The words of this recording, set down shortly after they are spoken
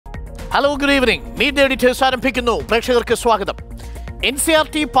Hello, good evening. Meet the editors ആരംഭിക്കുന്നു. പ്രേക്ഷകർക്ക് സ്വാഗതം.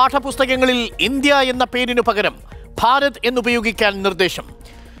 NCERT പാഠപുസ്തകങ്ങളിൽ ഇന്ത്യ എന്ന പേരിനു പകരം ഭാരത് എന്നുപയോഗിക്കാൻ നിർദ്ദേശം.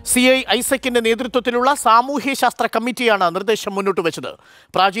 CI ഐസക്കിന്റെ നേതൃത്വത്തിലുള്ള സാമൂഹ്യശാസ്ത്ര കമ്മിറ്റിയാണ് നിർദ്ദേശം മുന്നോട്ട് വെച്ചത്.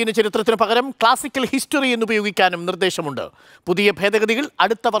 പ്രാചീന ചരിത്രത്തിന് പകരം ക്ലാസിക്കൽ ഹിസ്റ്ററി എന്നുപയോഗിക്കാനും നിർദ്ദേശമുണ്ട്. പുതിയ ഭേദഗതികൾ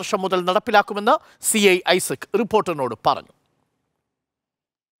അടുത്ത വർഷം മുതൽ നടപ്പിലാക്കുമെന്ന് CI ഐസക് റിപ്പോർട്ടറിനോട് പറഞ്ഞു.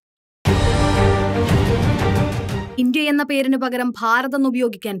 ഇന്ത്യ എന്ന പേരിന് പകരം ഭാരത്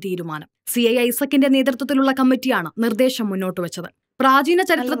എന്നുപയോഗിക്കാൻ തീരുമാനം. CI ഐസക്കിന്റെ നേതൃത്വത്തിലുള്ള കമ്മിറ്റിയാണ് നിർദ്ദേശം മുന്നോട്ട് വെച്ചത്. പ്രാചീന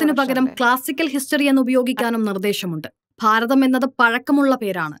ചരിത്രത്തിന് പകരം ക്ലാസിക്കൽ ഹിസ്റ്ററി എന്നുപയോഗിക്കാനും നിർദ്ദേശമുണ്ട്. ഭാരതം എന്നത് പഴക്കമുള്ള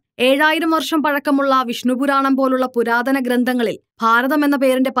പേരാണ്. 7000 വർഷം പഴക്കമുള്ള വിഷ്ണുപുരാണം പോലുള്ള പുരാതന ഗ്രന്ഥങ്ങളിൽ ഭാരതം എന്ന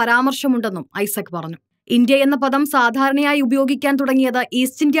പേരിന്റെ പരാമർശമുണ്ടെന്നും ഐസക് പറഞ്ഞു. ഇന്ത്യ എന്ന പദം സാധാരണയായി ഉപയോഗിക്കാൻ തുടങ്ങിയത്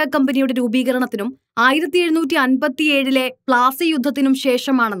ഈസ്റ്റ് ഇന്ത്യ കമ്പനിയുടെ രൂപീകരണത്തിനും 1757 പ്ലാസി യുദ്ധത്തിനും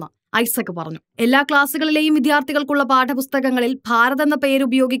ശേഷമാണെന്ന് ഐസക് പറഞ്ഞു. എല്ലാ ക്ലാസുകളിലെയും വിദ്യാർത്ഥികൾക്കുള്ള പാഠപുസ്തകങ്ങളിൽ ഭാരത് എന്ന പേര്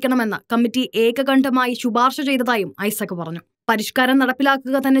ഉപയോഗിക്കണമെന്ന് കമ്മിറ്റി ഏകകണ്ഠമായി ശുപാർശ ചെയ്തതായും ഐസക് പറഞ്ഞു. പരിഷ്കാരം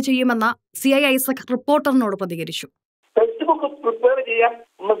നടപ്പിലാക്കുക തന്നെ ചെയ്യുമെന്ന് CI ഐസക് റിപ്പോർട്ടറിനോട് പ്രതികരിച്ചു. ടെക്സ്റ്റ് ബുക്ക് പ്രിപ്പയർ ചെയ്യാൻ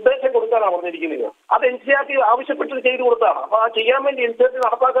നിർദ്ദേശം കൊടുക്കാനാണ് പറഞ്ഞിരിക്കുന്നത്. അത് NCERT ആവശ്യപ്പെട്ട് ചെയ്തു കൊടുത്താണ്. അപ്പൊ ആ ചെയ്യാൻ വേണ്ടി NCERT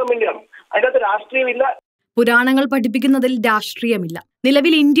നടപ്പാക്കാൻ വേണ്ടിയാണ്. അതിനകത്ത് രാഷ്ട്രീയമില്ല. പുരാണങ്ങൾ പഠിപ്പിക്കുന്നതിൽ രാഷ്ട്രീയമില്ല.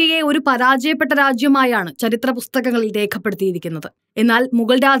 നിലവിൽ ഇന്ത്യയെ ഒരു പരാജയപ്പെട്ട രാജ്യമായാണ് ചരിത്ര പുസ്തകങ്ങളിൽ രേഖപ്പെടുത്തിയിരിക്കുന്നത്. എന്നാൽ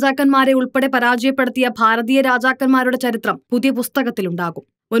മുഗൾ രാജാക്കന്മാരെ ഉൾപ്പെടെ പരാജയപ്പെടുത്തിയ ഭാരതീയ രാജാക്കന്മാരുടെ ചരിത്രം പുതിയ പുസ്തകത്തിലുണ്ടാകും.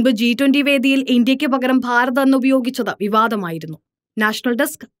 മുൻപ് G20 വേദിയിൽ ഇന്ത്യക്ക് പകരം ഭാരത് എന്നുപയോഗിച്ചത് വിവാദമായിരുന്നു. National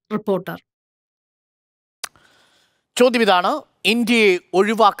desk reporter. ചോദ്യം ഇതാണ്: ഇന്ത്യയെ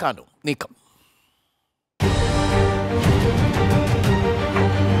ഒഴിവാക്കാനോ നീക്കം?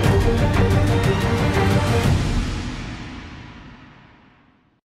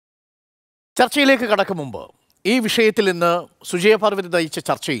 ചർച്ചയിലേക്ക് കടക്കും മുമ്പ് ഈ വിഷയത്തിൽ ഇന്ന് സുജയ പാർവതി നയിച്ച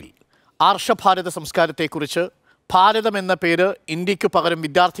ചർച്ചയിൽ ആർഷഭാരത സംസ്കാരത്തെക്കുറിച്ച്, ഭാരതം എന്ന പേര് ഇന്ത്യക്ക് പകരം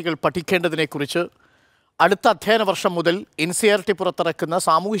വിദ്യാർത്ഥികൾ പഠിക്കേണ്ടതിനെക്കുറിച്ച്, അടുത്ത അധ്യയന വർഷം മുതൽ NCERT പുറത്തിറക്കുന്ന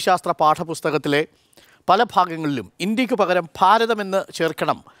സാമൂഹ്യശാസ്ത്ര പാഠപുസ്തകത്തിലെ പല ഭാഗങ്ങളിലും ഇന്ത്യക്ക് പകരം ഭാരതമെന്ന്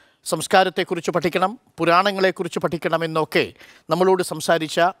ചേർക്കണം, സംസ്കാരത്തെക്കുറിച്ച് പഠിക്കണം, പുരാണങ്ങളെക്കുറിച്ച് പഠിക്കണം എന്നൊക്കെ നമ്മളോട്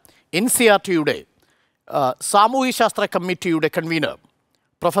സംസാരിച്ച NCERTയുടെ സാമൂഹ്യശാസ്ത്ര കമ്മിറ്റിയുടെ കൺവീനർ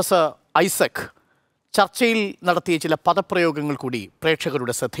പ്രൊഫസർ ഐസക് ചർച്ചയിൽ നടത്തിയ ചില പദപ്രയോഗങ്ങൾ കൂടി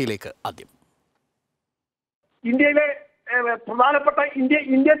പ്രേക്ഷകരുടെ ശ്രദ്ധയിലേക്ക്. ആദ്യം, ഇന്ത്യയിലെ പ്രധാനപ്പെട്ട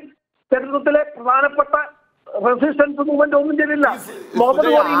ഇന്ത്യൻ ചരിത്രത്തിലെ പ്രധാനപ്പെട്ട റെസിസ്റ്റൻസ് മൂവ്മെന്റ് ഒന്നും ചെയ്തില്ല.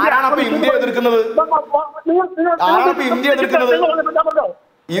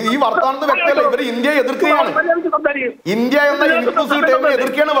 ഈ വർത്തമാനത്ത് വ്യക്തമല്ല, ഇവർ ഇന്ത്യയെ എതിർക്കുകയാണ്. ഇന്ത്യ എന്ന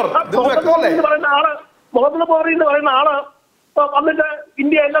എതിർക്കുകയാണ് ഇവർ. മുഹമ്മദ് ബോറി എന്ന് പറയുന്ന ആള് വന്നിട്ട്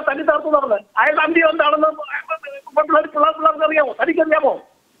ഇന്ത്യ എല്ലാം തല്ലി തകർത്തു നടന്ന് അയാളുടെ ഇന്ത്യ എന്താണെന്ന് പിള്ളേർക്ക് അറിയാമോ? തനിക്കറിയാമോ?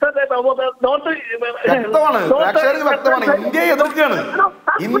 വ്യക്തമാണ്. ഇന്ത്യയെ എതിർക്കുകയാണ്.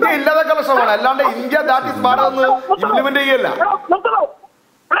 ഇന്ത്യ ഇല്ലാതാക്കാൻ ശ്രമമാണ്, അല്ലാണ്ട് ഇന്ത്യ ദാറ്റ് ഈസ് ഭാരത് എന്ന് ഇംപ്ലിമെന്റ് ചെയ്യല്ല.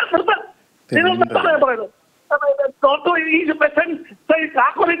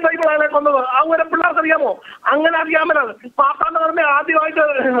 കൊന്നത് അങ്ങനെ പിള്ളേർക്ക് അറിയാമോ? അങ്ങനെ അറിയാമലാണ് പാപ്പാന്ന് പറഞ്ഞ ആദ്യമായിട്ട്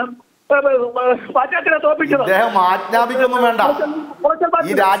ഇദ്ദേഹം ആജ്ഞാപിക്കൊന്നും വേണ്ട.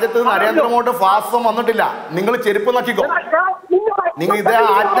 ഈ രാജ്യത്ത് നരേന്ദ്രമോദി ഫാസിസം വന്നിട്ടില്ല. നിങ്ങൾ ചെരുപ്പ് നക്കിക്കോ. നിങ്ങൾ ഇദ്ദേഹം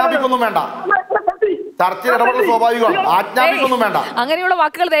ആജ്ഞാപിക്കൊന്നും വേണ്ട. ചർച്ചയിൽ ഇടപെടൽ സ്വാഭാവികമാണ്. ആജ്ഞാപിക്കൊന്നും വേണ്ട. അങ്ങനെയുള്ള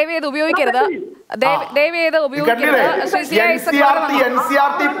വാക്കുകൾ ദയവേത് ഉപയോഗിക്കരുത്.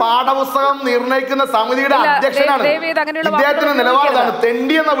 NCERT പാഠപുസ്തകം നിർണയിക്കുന്ന സമിതിയുടെ അധ്യക്ഷനാണ്. ഇദ്ദേഹത്തിന് നിലപാടാണ്.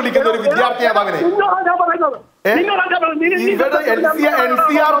 തെണ്ടി എന്ന് വിളിക്കുന്ന ഒരു വിദ്യാർത്ഥി നേതാവിനെ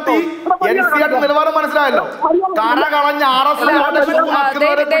NCERT നിലവാരം മനസ്സിലായല്ലോ. കര കളഞ്ഞ RS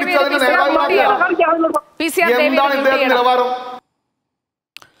എന്താണ് ഇദ്ദേഹത്തിന്റെ നിലവാരം?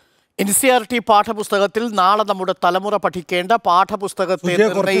 NCERT പാഠപുസ്തകത്തിൽ നാളെ നമ്മുടെ തലമുറ പഠിക്കേണ്ട പാഠപുസ്തകത്തെ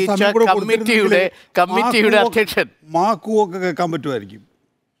നിർണയിച്ച കമ്മിറ്റിയുടെ അധ്യക്ഷൻ കേൾക്കാൻ പറ്റുമായിരിക്കും.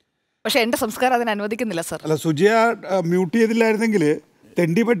 പക്ഷെ എന്റെ സംസ്കാരം അതിന് അനുവദിക്കുന്നില്ല സർ. അല്ല, സുജയ മ്യൂട്ട് ചെയ്തില്ലായിരുന്നെങ്കിൽ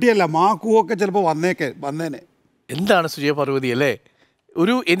തെണ്ടി പറ്റിയല്ല മാക്കൂവൊക്കെ ചിലപ്പോൾ വന്നേനെ. എന്താണ് സുജയ പാർവതി അല്ലേ?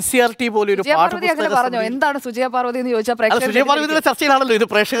 ഒരു NCERT പോലെ ഒരു പറഞ്ഞോ എന്താണ് സുജയ പാർവതി എന്ന് ചോദിച്ചാൽ സുജയ പാർവതിയുടെ ചർച്ചയിലാണല്ലോ ഇത്.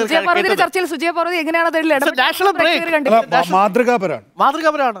 ചർച്ചയിൽ സുജയ പാർവതി എങ്ങനെയാണ്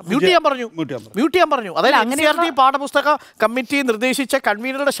മാതൃകാപരമാണ്. മ്യൂട്ട് ചെയ്യാൻ പറഞ്ഞു. അതായത് NCERT പാഠപുസ്തക കമ്മിറ്റി നിർദ്ദേശിച്ച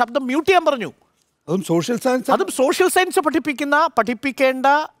കൺവീനറുടെ ശബ്ദം മ്യൂട്ട് ചെയ്യാൻ പറഞ്ഞു. അതും സോഷ്യൽ സയൻസ് പഠിപ്പിക്കേണ്ട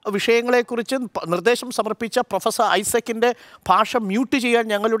വിഷയങ്ങളെക്കുറിച്ച് നിർദ്ദേശം സമർപ്പിച്ച പ്രൊഫസർ ഐസക്കിന്റെ ഭാഷ മ്യൂട്ട് ചെയ്യാൻ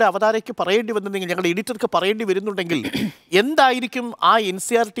ഞങ്ങളുടെ അവതാരയ്ക്ക് പറയേണ്ടി വന്നിട്ടുണ്ടെങ്കിൽ, ഞങ്ങളുടെ എഡിറ്റർക്ക് പറയേണ്ടി വരുന്നുണ്ടെങ്കിൽ എന്തായിരിക്കും ആ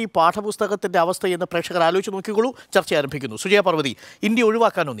NCERT പാഠപുസ്തകത്തിന്റെ അവസ്ഥ എന്ന് പ്രേക്ഷകർ ആലോചിച്ച് നോക്കിക്കോളൂ. ചർച്ച ആരംഭിക്കുന്നു. സുജയ പാർവതി, ഇന്ത്യ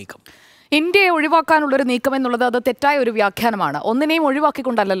ഒഴിവാക്കാനോ നീക്കം? ഇന്ത്യയെ ഒഴിവാക്കാനുള്ളൊരു നീക്കം എന്നുള്ളത് അത് തെറ്റായ ഒരു വ്യാഖ്യാനമാണ്. ഒന്നിനെയും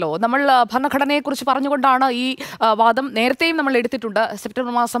ഒഴിവാക്കിക്കൊണ്ടല്ലോ. നമ്മൾ ഭരണഘടനയെക്കുറിച്ച് പറഞ്ഞുകൊണ്ടാണ് ഈ വാദം നേരത്തെയും നമ്മൾ എടുത്തിട്ടുണ്ട്.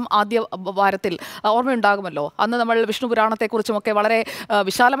 സെപ്റ്റംബർ മാസം ആദ്യ വാരത്തിൽ ഓർമ്മയുണ്ടാകുമല്ലോ. അന്ന് നമ്മൾ വിഷ്ണു പുരാണത്തെക്കുറിച്ചുമൊക്കെ വളരെ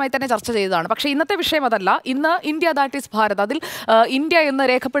വിശാലമായി തന്നെ ചർച്ച ചെയ്തതാണ്. പക്ഷേ ഇന്നത്തെ വിഷയം അതല്ല. ഇന്ന് ഇന്ത്യ ദാറ്റ് ഈസ് ഭാരത്. അതിൽ ഇന്ത്യ എന്ന്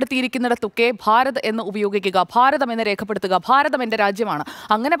രേഖപ്പെടുത്തിയിരിക്കുന്നിടത്തൊക്കെ ഭാരത് എന്ന് ഉപയോഗിക്കുക, ഭാരതം എന്ന് രേഖപ്പെടുത്തുക. ഭാരതം എൻ്റെ രാജ്യമാണ്.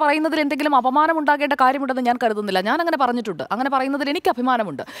 അങ്ങനെ പറയുന്നതിൽ എന്തെങ്കിലും അപമാനം ഉണ്ടാകേണ്ട കാര്യമുണ്ടെന്ന് ഞാൻ കരുതുന്നില്ല. ഞാൻ അങ്ങനെ പറഞ്ഞിട്ടുണ്ട്. അങ്ങനെ പറയുന്നതിൽ എനിക്ക്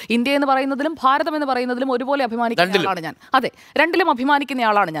അഭിമാനമുണ്ട്. ഇന്ത്യ എന്ന് പറയുന്നതിലും ഭാരതം എന്ന് പറയുന്നതിലും ഒരുപോലെ അഭിമാനിക്കുന്ന ആളാണ് ഞാൻ. അതെ, രണ്ടിലും അഭിമാനിക്കുന്ന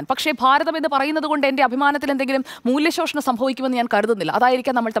ആളാണ് ഞാൻ. പക്ഷേ ഭാരതം എന്ന് പറയുന്നത് കൊണ്ട് എൻ്റെ അഭിമാനത്തിൽ എന്തെങ്കിലും മൂല്യശോഷണം സംഭവിക്കുമെന്ന് ഞാൻ കരുതുന്നില്ല.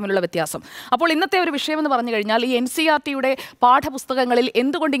 അതായിരിക്കാം നമ്മൾ തമ്മിലുള്ള വ്യത്യാസം. അപ്പോൾ ഇന്നത്തെ ഒരു വിഷയം എന്ന് പറഞ്ഞു കഴിഞ്ഞാൽ ഈ NCERTയുടെ പാഠപുസ്തകങ്ങളിൽ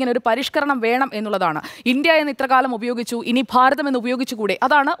എന്തുകൊണ്ട് ഇങ്ങനെ ഒരു പരിഷ്കരണം വേണം എന്നുള്ളതാണ്. ഇന്ത്യ എന്ന് ഇത്രകാലം ഉപയോഗിച്ചു, ഇനി ഭാരതം എന്ന് ഉപയോഗിച്ചുകൂടെ?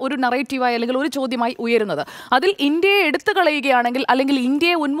 അതാണ് ഒരു നറേറ്റീവായി അല്ലെങ്കിൽ ഒരു ചോദ്യമായി ഉയരുന്നത്. അതിൽ ഇന്ത്യയെ എടുത്തു കളയുകയാണെങ്കിൽ അല്ലെങ്കിൽ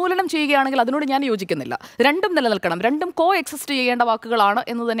ഇന്ത്യയെ ഉന്മൂലനം ചെയ്യുകയാണെങ്കിൽ അതിനോട് ഞാൻ യോജിക്കുന്നില്ല. രണ്ടും നിലനിൽക്കണം, രണ്ടും കോ എക്സിസ്റ്റ് ചെയ്യേണ്ട വാക്കുകളാണ്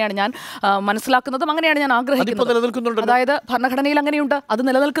എന്ന് തന്നെയാണ് ഞാൻ മനസ്സിലാക്കുന്നതും അങ്ങനെയാണ് ഞാൻ ആഗ്രഹിക്കുന്നത്. അതായത് ഭരണഘടനയിൽ അങ്ങനെയുണ്ട്, അത്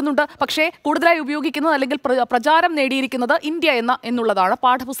നിലനിൽക്കുന്നുണ്ട്. പക്ഷേ കൂടുതലായി ഉപയോഗിക്കുന്നത് അല്ലെങ്കിൽ പ്രചാരം നേടിയിരിക്കുന്നത് ഇന്ത്യ എന്നുള്ളതാണ്.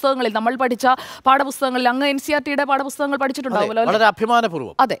 പാഠപുസ്തകങ്ങളിൽ നമ്മൾ പഠിച്ച പാഠപുസ്തകങ്ങളിൽ അങ്ങ് NCERTയുടെ പാഠപുസ്തകങ്ങൾ പഠിച്ചിട്ടുണ്ടാവുമല്ലോ. വളരെ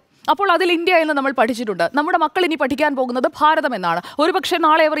അഭിമാനപൂർവ്വം. അതെ, അപ്പോൾ അതിൽ ഇന്ത്യ എന്ന് നമ്മൾ പഠിച്ചിട്ടുണ്ട്. നമ്മുടെ മക്കൾ ഇനി പഠിക്കാൻ പോകുന്നത് ഭാരതം എന്നാണ്. ഒരുപക്ഷെ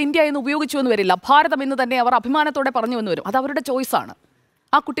നാളെ അവർ ഇന്ത്യ എന്ന് ഉപയോഗിച്ചു എന്ന് വരില്ല, ഭാരതം എന്ന് തന്നെ അവർ അഭിമാനത്തോടെ പറഞ്ഞു എന്ന് വരും. അത് അവരുടെ ചോയ്സാണ്.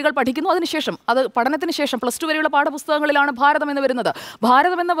 ആ കുട്ടികൾ പഠിക്കുന്നു. അതിനുശേഷം അത് പഠനത്തിന് ശേഷം +2 വരെയുള്ള പാഠപുസ്തകങ്ങളിലാണ് ഭാരതം എന്ന് വരുന്നത്.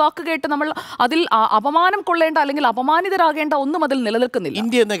 ഭാരതം എന്ന വാക്ക് കേട്ട് നമ്മൾ അതിൽ അപമാനം കൊള്ളേണ്ട അല്ലെങ്കിൽ അപമാനിതരാകേണ്ട ഒന്നും അതിൽ നിലനിൽക്കുന്നില്ല.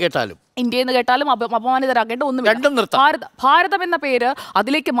 ഇന്ത്യ എന്ന് കേട്ടാലും അപമാനിതരാകേണ്ട ഒന്നുമില്ല. ഭാരതം എന്ന പേര്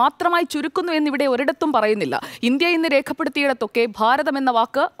അതിലേക്ക് മാത്രമായി ചുരുക്കുന്നു എന്നിവിടെ ഒരിടത്തും പറയുന്നില്ല. ഇന്ത്യ എന്ന് രേഖപ്പെടുത്തിയിടത്തൊക്കെ ഭാരതം എന്ന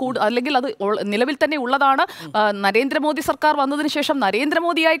വാക്ക് അല്ലെങ്കിൽ അത് നിലവിൽ തന്നെ ഉള്ളതാണ്. നരേന്ദ്രമോദി സർക്കാർ വന്നതിന് ശേഷം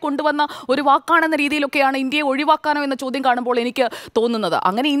നരേന്ദ്രമോദിയായി കൊണ്ടുവന്ന ഒരു വാക്കാണെന്ന രീതിയിലൊക്കെയാണ് ഇന്ത്യയെ ഒഴിവാക്കാനോ എന്ന ചോദ്യം കാണുമ്പോൾ എനിക്ക് തോന്നുന്നത്.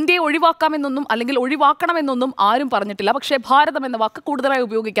 അങ്ങനെ ഇന്ത്യയെ ഒഴിവാക്കാമെന്നൊന്നും അല്ലെങ്കിൽ ഒഴിവാക്കണമെന്നൊന്നും ആരും പറഞ്ഞിട്ടില്ല. പക്ഷേ ഭാരതം എന്ന വാക്ക് കൂടുതലായി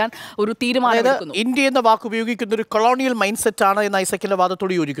ഉപയോഗിക്കാൻ ഒരു തീരുമാനം. ഇന്ത്യ എന്ന വാക്ക് ഉപയോഗിക്കുന്ന ഒരു കൊളോണിയൽ മൈൻഡ് സെറ്റ് ആണ് എന്ന് ഐസക്കിന്റെ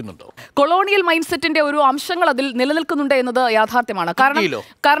വാദത്തോട് യോജിക്കുന്നുണ്ടോ? കൊളോണിയൽ മൈൻഡ് സെറ്റിന്റെ ഒരു അംശങ്ങൾ അതിൽ നിലനിൽക്കുന്നുണ്ട് എന്നത് യാഥാർത്ഥ്യമാണ്.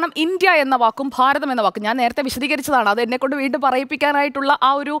 കാരണം ഇന്ത്യ എന്ന വാക്കും ഭാരതം എന്ന വാക്കും ഞാൻ നേരത്തെ വിശദീകരിച്ചതാണ്. അത് എന്നെ കൊണ്ട് വീണ്ടും പറയിപ്പിക്കാനായിട്ടുള്ള ആ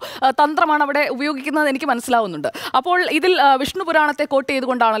ഒരു തന്ത്രമാണ് അവിടെ ഉപയോഗിക്കുന്നത് എനിക്ക് മനസ്സിലാവുന്നുണ്ട്. അപ്പോൾ ഇതിൽ വിഷ്ണു പുരാണത്തെ കോട്ട്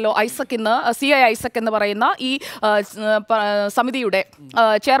ചെയ്തുകൊണ്ടാണല്ലോ ഐസക് ഇന്ന് CI ഐസക് എന്ന് പറയുന്ന ഈ സമിതിയുടെ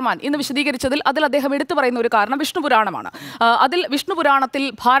ചെയർമാൻ ഇന്ന് വിശദീകരിച്ചതിൽ അതിൽ അദ്ദേഹം എടുത്തു പറയുന്ന ഒരു കാരണം വിഷ്ണു പുരാണമാണ്. അതിൽ വിഷ്ണു പുരാണത്തിൽ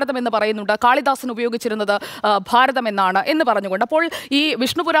ഭാരതം എന്ന് പറയുന്നുണ്ട്. കാളിദാസൻ ഉപയോഗിച്ചിരുന്നത് ഭാരതം എന്നാണ് എന്ന് പറഞ്ഞുകൊണ്ട്. അപ്പോൾ ഈ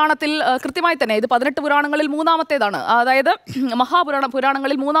വിഷ്ണു പുരാണത്തിൽ കൃത്യമായി തന്നെ ഇത് 18 പുരാണങ്ങളിൽ മൂന്നാമത്തേതാണ്. അതായത്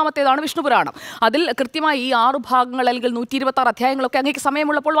പുരാണങ്ങളിൽ മൂന്നാമത്തേതാണ് വിഷ്ണു പുരാണം. അതിൽ കൃത്യമായി ഈ 6 ഭാഗങ്ങൾ അല്ലെങ്കിൽ 126 അധ്യായങ്ങളൊക്കെ അങ്ങേക്ക്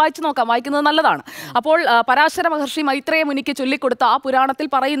സമയമുള്ളപ്പോൾ വായിച്ചു നോക്കാം, വായിക്കുന്നത് നല്ലതാണ്. അപ്പോൾ പരാശര മഹർഷി മൈത്രേയ മുനിക്ക് ചൊല്ലിക്കൊടുത്ത ആ പുരാണത്തിൽ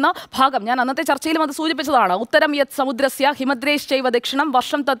പറയുന്ന ഭാഗം ഞാൻ അന്നത്തെ ചർച്ചയിലും അത് സൂചിപ്പിച്ചതാണ്. ഉത്തരം യത് സമുദ്രസ്യ ഹിമദ്രേശ്ചൈവ ദക്ഷിണം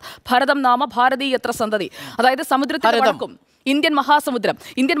വർഷം തത് ഭരതം നാമ ഭാരതീ യത്ര സന്തതി. അതായത് സമുദ്രത്തിന്റെ വടക്കും ഇന്ത്യൻ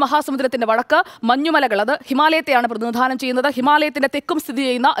മഹാസമുദ്രത്തിന്റെ വടക്ക് മഞ്ഞുമലകൾ, അത് ഹിമാലയത്തെയാണ് പ്രതിനിധാനം ചെയ്യുന്നത്. ഹിമാലയത്തിന്റെ തെക്കും സ്ഥിതി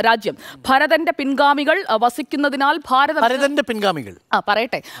ചെയ്യുന്ന രാജ്യം. ഭരതന്റെ പിൻഗാമികൾ വസിക്കുന്നതിനാൽ ഭരതന്റെ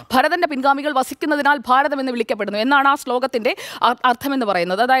പിൻഗാമികൾ വസിക്കുന്നതിനാൽ ഭാരതം എന്ന് വിളിക്കപ്പെടുന്നു എന്നാണ് ആ ശ്ലോകത്തിന്റെ അർത്ഥം എന്ന്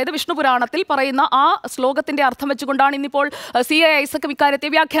പറയുന്നത്. അതായത് വിഷ്ണു പുരാണത്തിൽ പറയുന്ന ആ ശ്ലോകത്തിന്റെ അർത്ഥം വെച്ചുകൊണ്ടാണ് ഇന്നിപ്പോൾ CI ഐസക്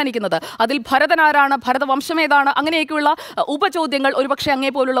ഇക്കാര്യത്തെ വ്യാഖ്യാനിക്കുന്നത്. അതിൽ ഭരതൻ ആരാണ്, ഭരതവംശം ഏതാണ്, അങ്ങനെയൊക്കെയുള്ള ഉപചോദ്യങ്ങൾ ഒരുപക്ഷെ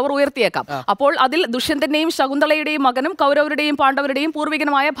അങ്ങേ പോലുള്ളവർ ഉയർത്തിയേക്കാം. അപ്പോൾ അതിൽ ദുഷ്യന്തന്റെയും ശകുന്തളയുടെയും മകനും കൗരവരുടെയും പാണ്ഡവരുടെയും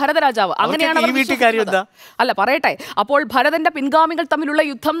പൂർവികനുമായ ഭരതരാജാവ്, അങ്ങനെയാണ് അല്ല പറയട്ടെ. അപ്പോൾ ഭരതന്റെ പിൻഗാമികൾ തമ്മിലുള്ള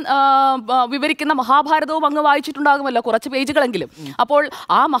യുദ്ധം വിവരിക്കുന്ന മഹാഭാരതവും അങ്ങ് വായിച്ചിട്ടുണ്ടാകുമല്ലോ, കുറച്ച് പേജുകളെങ്കിലും. അപ്പോൾ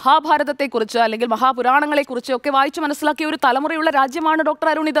ആ മഹാഭാരതത്തെക്കുറിച്ച് അല്ലെങ്കിൽ മഹാപുരാണങ്ങളെ കുറിച്ച് ഒക്കെ വായിച്ചു മനസ്സിലാക്കിയ ഒരു തലമുറയുള്ള രാജ്യമാണ് ഡോക്ടർ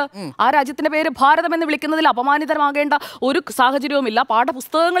അരുൺ ഇത്. ആ രാജ്യത്തിന്റെ പേര് ഭാരതം എന്ന് വിളിക്കുന്നതിൽ അപമാനിതമാകേണ്ട ഒരു സാഹചര്യവുമില്ല.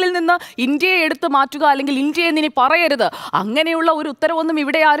 പാഠപുസ്തകങ്ങളിൽ നിന്ന് ഇന്ത്യയെ എടുത്തു മാറ്റുക അല്ലെങ്കിൽ ഇന്ത്യ എന്നിനി പറയരുത്, അങ്ങനെയുള്ള ഒരു ഉത്തരവൊന്നും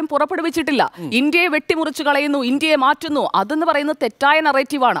ഇവിടെ ആരും പുറപ്പെടുവിച്ചിട്ടില്ല. ഇന്ത്യയെ വെട്ടിമുറിച്ചു കളയുന്നു, ഇന്ത്യയെ മാറ്റുന്നു, അതെന്ന് പറയുന്നത് തെറ്റായ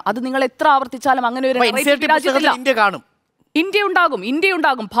നറേറ്റീവാണ്. അത് നിങ്ങൾ എത്ര ആവർത്തിച്ചാലും അങ്ങനെ ഒരു ഇന്ത്യ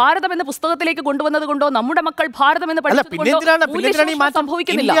ഉണ്ടാകും. ഭാരതം എന്ന പുസ്തകത്തിലേക്ക് കൊണ്ടുവന്നത് കൊണ്ടോ നമ്മുടെ മക്കൾ ഭാരതം എന്ന് പഠിച്ചതുകൊണ്ടോ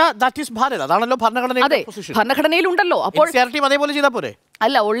സംഭവിക്കുന്നില്ല. ഭരണഘടനയിൽ ഉണ്ടല്ലോ. അപ്പോൾ അതേപോലെ ചെയ്താൽ പോരെ?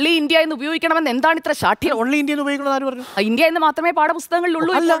 അല്ല, ഒള്ളി ഇന്ത്യ എന്ന് ഉപയോഗിക്കണമെന്ന് എന്താണ് ഇത്ര ശാഠ്യം? ഒള്ളി ഇന്ത്യ എന്ന് ഉപയോഗിക്കണം ആര് പറഞ്ഞു? ഇന്ത്യ എന്ന് മാത്രമേ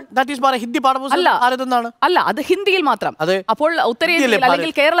പാഠപുസ്തകങ്ങളിലുള്ളൂ. അല്ല, അത് ഹിന്ദിയിൽ മാത്രം. അപ്പോൾ ഉത്തരേന്ത്യയിൽ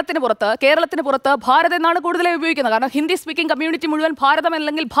അല്ലെങ്കിൽ കേരളത്തിന് പുറത്ത് ഭാരത് എന്നാണ് കൂടുതലായി ഉപയോഗിക്കുന്നത്. കാരണം ഹിന്ദി സ്പീക്കിംഗ് കമ്മ്യൂണിറ്റി മുഴുവൻ ഭാരതം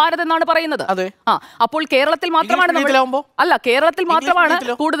അല്ലെങ്കിൽ ഭാരത് എന്നാണ് പറയുന്നത്. അപ്പോൾ കേരളത്തിൽ മാത്രമാണ്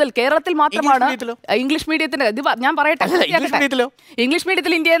കൂടുതൽ. കേരളത്തിൽ മാത്രമാണ് ഇംഗ്ലീഷ് മീഡിയത്തിന്റെ. ഞാൻ പറയട്ടെ, ഇംഗ്ലീഷ്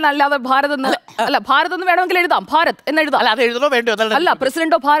മീഡിയത്തിൽ ഇന്ത്യ എന്നല്ലാതെ ഭാരത് എന്ന് അല്ല, ഭാരത് എന്ന് വേണമെങ്കിൽ എഴുതാം, ഭാരത് എന്ന് എഴുതാം. അല്ല,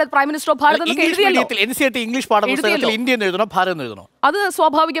 president of Bharat, prime minister of Bharat എന്നൊക്കെ എഴുതിയല്ലോ. ഇംഗ്ലീഷ് പാഠപുസ്തകത്തിൽ ഇന്ത്യ എന്ന് എഴുതണോ ഭാരത് എന്ന് എഴുതണോ? അത്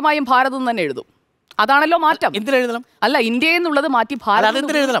സ്വാഭാവികമായും ഭാരത് എന്ന് തന്നെ എഴുതും. അതാണല്ലോ മാറ്റം. എന്തിനെഴുതണം? അല്ല, ഇന്ത്യ എന്നുള്ളത് മാറ്റി ഭാരതം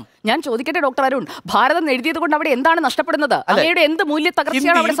എഴുതണം. ഞാൻ ചോദിക്കട്ടെ ഡോക്ടർ അരുൺ, ഭാരതം എഴുതിയത് കൊണ്ട് അവിടെ എന്താണ് നഷ്ടപ്പെടുന്നത്? അങ്ങയുടെ എന്ത് മൂല്യ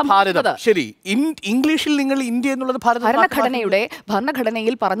തകർച്ചയാണ് അവിടെ സംഭവിക്കുന്നത്? ശരി, ഇംഗ്ലീഷിൽ നിങ്ങൾ ഇന്ത്യ എന്നുള്ളത്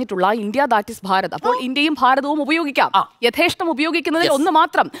ഭരണഘടനയിൽ പറഞ്ഞിട്ടുള്ള ഇന്ത്യ ദാറ്റ് ഇസ് ഭാരത്. അപ്പോൾ ഇന്ത്യയും ഭാരതവും ഉപയോഗിക്കാം. യഥേഷ്ടം ഉപയോഗിക്കുന്നതിൽ ഒന്ന്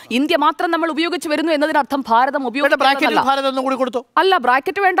മാത്രം, ഇന്ത്യ മാത്രം നമ്മൾ ഉപയോഗിച്ച് വരുന്നു എന്നതിനർത്ഥം ഭാരതം ഉപയോഗിക്കുന്നതല്ല. അല്ല,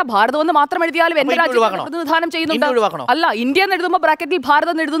 ബ്രാക്കറ്റ് വേണ്ട. ഭാരതം എന്ന് മാത്രം എഴുതിയാലും എന്റെ രാജ്യം പ്രതിനിധാനം ചെയ്യുന്നുണ്ട്. അല്ല, ഇന്ത്യ എന്ന് എഴുതുമ്പോൾ ബ്രാക്കറ്റിൽ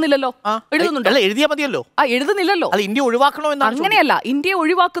ഭാരതം എഴുതുന്നില്ലല്ലോ. മതിയല്ലോ, എഴുതുന്നില്ലല്ലോ. ഇന്ത്യ ഒഴിവാക്കണോ? അങ്ങനെയല്ല, ഇന്ത്യ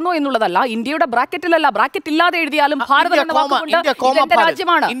ഒഴിവാക്കുന്നു എന്നുള്ളതല്ല, ഇന്ത്യയുടെ ബ്രാക്കറ്റിലല്ല. ബ്രാക്കറ്റ് ഇല്ലാതെ എഴുതിയാലും ഭാരതം എന്ന വാക്കുകൊണ്ട്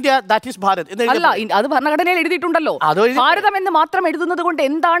രാജ്യമാണ്. അല്ല, അത് ഭരണഘടനയിൽ എഴുതിയിട്ടുണ്ടല്ലോ. ഭാരതം എന്ന് മാത്രം എഴുതുന്നത് കൊണ്ട്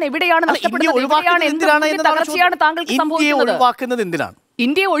എന്താണ്, എവിടെയാണ് നഷ്ടപ്പെടുന്നത്, എന്ത് തകർച്ചയാണ് താങ്കൾക്ക് സംഭവിക്കുന്നത്? എന്തിനാണ്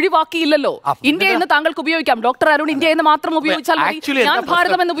ഇന്ത്യയെ ഒഴിവാക്കിയില്ലല്ലോ. ഇന്ത്യ എന്ന് താങ്കൾക്ക് ഉപയോഗിക്കാം. ഡോക്ടർ അരുൺ ഇന്ത്യ എന്ന് മാത്രം ഉപയോഗിച്ചാൽ ഞാൻ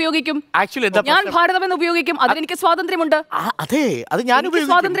ഭാരതം എന്ന് ഉപയോഗിക്കും. അതിനെനിക്ക് സ്വാതന്ത്ര്യമുണ്ട്. അതെ, അത് ഞാൻ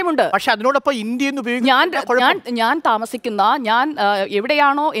സ്വാതന്ത്ര്യമുണ്ട്. പക്ഷെ അതിനോടൊപ്പം ഇന്ത്യ ഞാൻ താമസിക്കുന്ന, ഞാൻ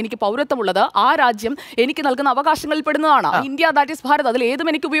എവിടെയാണോ എനിക്ക് പൗരത്വമുള്ളത് ആ രാജ്യം എനിക്ക് നൽകുന്ന അവകാശങ്ങളിൽ പെടുന്നതാണ്. India that is Bharat. അതിൽ ഏതും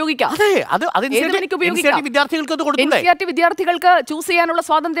എനിക്ക് ഉപയോഗിക്കാം. വിദ്യാർത്ഥികൾക്ക് ചൂസ് ചെയ്യാനുള്ള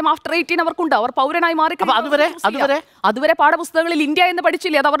സ്വാതന്ത്ര്യം ആഫ്റ്റർ 18 അവർക്കുണ്ട്. അവർ പൗരനായി മാറി. അതുവരെ പാഠപുസ്തകങ്ങളിൽ ഇന്ത്യ എന്ന്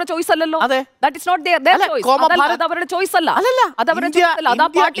പഠിച്ചില്ലേ? അത് അവരുടെ ചോയ്സ് അല്ലല്ലോ. That is not there choice. അത് അവരുടെ ചോയ്സ് അല്ല. അത് അവരുടെ ചോയ്സ് അല്ല. അത്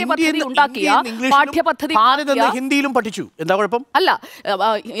പാഠ്യപദ്ധതി ഉണ്ടാക്കിയ പാഠ്യപദ്ധതി ഹിന്ദിയിലും പഠിച്ചു. എന്താ കുഴപ്പം? അല്ല,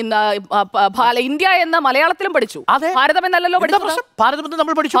 ഇന്ത്യ എന്ന മലയാളത്തിലും പഠിച്ചു. ഭാരതം എന്നല്ലല്ലോ പഠിച്ചത്. ഭാരതം എന്ന്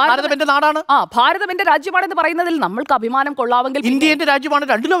നമ്മൾ പഠിച്ചു. ഭാരതം എന്റെ നാടാണ്. ഭാരതം എന്റെ രാജ്യമാണെന്ന് പറയുന്നതിൽ നമ്മൾക്ക് അഭിമാനം കൊള്ളാമെങ്കിൽ ഇന്ത്യ എന്റെ രാജ്യമാണ്.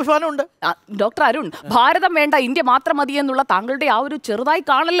 രണ്ടിലും അഭിമാനമുണ്ട്. ഡോക്ടർ അരുൺ, ഭാരതം വേണ്ട, ഇന്ത്യ മാത്രം മതി എന്നുള്ള താങ്കളുടെ ആ ഒരു ചെറുതായി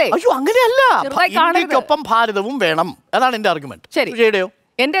കാണല്ലേ? അയ്യോ, അങ്ങനെയല്ല. ഇന്ത്യക്കൊപ്പം ഭാരതവും വേണം. അതാണ് എന്റെ ആർഗ്യുമെന്റ്. ശരി,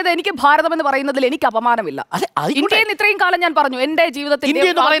 എന്റേത്. എനിക്ക് ഭാരതം എന്ന് പറയുന്നതിൽ എനിക്ക് അപമാനമില്ല. ഇന്ത്യയിൽ ഇത്രയും കാലം ഞാൻ പറഞ്ഞു എന്റെ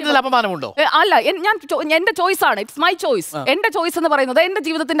ജീവിതത്തിൽ അപമാനമുണ്ടോ? അല്ല, എന്റെ ചോയ്സ് ആണ്. It's my choice. എന്റെ ചോയ്സ് എന്ന് പറയുന്നത് എന്റെ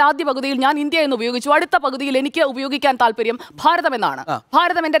ജീവിതത്തിന്റെ ആദ്യ പകുതിയിൽ ഞാൻ ഇന്ത്യ എന്ന് ഉപയോഗിച്ചു. അടുത്ത പകുതിയിൽ എനിക്ക് ഉപയോഗിക്കാൻ താല്പര്യം ഭാരതം എന്നാണ്.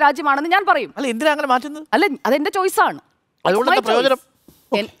 ഭാരതം എന്റെ രാജ്യമാണെന്ന് ഞാൻ പറയും. അല്ല, എന്തിനാ അങ്ങനെ മാറ്റുന്നത്? അല്ല, അതെന്റെ ചോയ്സ് ആണ്.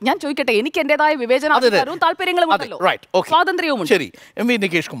 ഞാൻ ചോദിക്കട്ടെ, എനിക്ക് എന്റേതായ വിവേചനവും താല്പര്യങ്ങളും സ്വാതന്ത്ര്യവും. ശരി,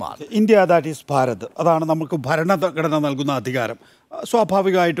 Nikesh Kumar. India that is Bharat, അതാണ് നമുക്ക് ഭരണഘടന നൽകുന്ന അധികാരം.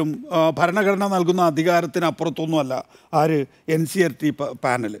 സ്വാഭാവികമായിട്ടും ഭരണഘടന നൽകുന്ന അധികാരത്തിന് അപ്പുറത്തൊന്നുമല്ല ആര്, NCERT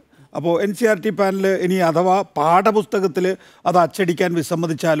പാനൽ. അപ്പോൾ NCERT പാനൽ ഇനി അഥവാ പാഠപുസ്തകത്തിൽ അത് അച്ചടിക്കാൻ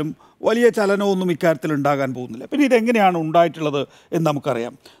വിസമ്മതിച്ചാലും വലിയ ചലനമൊന്നും ഇക്കാര്യത്തിൽ ഉണ്ടാകാൻ പോകുന്നില്ല. പിന്നെ ഇതെങ്ങനെയാണ് ഉണ്ടായിട്ടുള്ളത് എന്ന്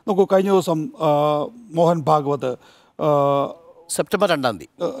നമുക്കറിയാം. നോക്കൂ, കഴിഞ്ഞ ദിവസം മോഹൻ ഭാഗവത് സെപ്റ്റംബർ 2-ാം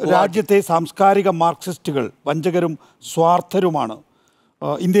തീയതി രാജ്യത്തെ സാംസ്കാരിക മാർക്സിസ്റ്റുകൾ വഞ്ചകരും സ്വാർത്ഥരുമാണ്,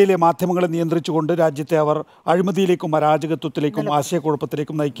 ഇന്ത്യയിലെ മാധ്യമങ്ങളെ നിയന്ത്രിച്ചുകൊണ്ട് രാജ്യത്തെ അവർ അഴിമതിയിലേക്കും അരാജകത്വത്തിലേക്കും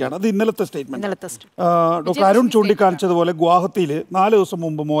ആശയക്കുഴപ്പത്തിലേക്കും നയിക്കുകയാണ്. അത് ഇന്നലത്തെ സ്റ്റേറ്റ്മെന്റ്. ഡോക്ടർ അരുൺ ചൂണ്ടിക്കാണിച്ചതുപോലെ ഗുവാഹത്തിയിൽ 4 ദിവസം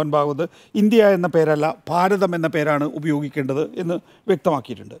മുമ്പ് മോഹൻ ഭാഗവത് ഇന്ത്യ എന്ന പേരല്ല ഭാരതം എന്ന പേരാണ് ഉപയോഗിക്കേണ്ടത് എന്ന്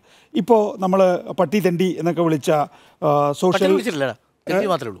വ്യക്തമാക്കിയിട്ടുണ്ട്. ഇപ്പോൾ നമ്മൾ പട്ടി തെണ്ടി എന്നൊക്കെ വിളിച്ച സോഷ്യൽ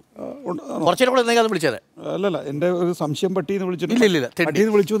അല്ലല്ല, എൻ്റെ ഒരു സംശയം പട്ടിന്ന്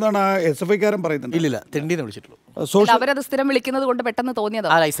വിളിച്ചു എന്നാണ് SFI-കാരൻ പറയുന്നത്. അവരത് സ്ഥിരം വിളിക്കുന്നത് കൊണ്ട് പെട്ടെന്ന് തോന്നിയത്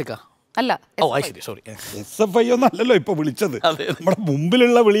അല്ല. SFI ഒന്നും അല്ലല്ലോ ഇപ്പൊ വിളിച്ചത്. നമ്മുടെ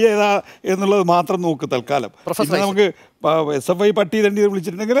മുമ്പിലുള്ള വിളി ഏതാ എന്നുള്ളത് മാത്രം നോക്ക് തൽക്കാലം. നമുക്ക് SFI പട്ടി തണ്ടി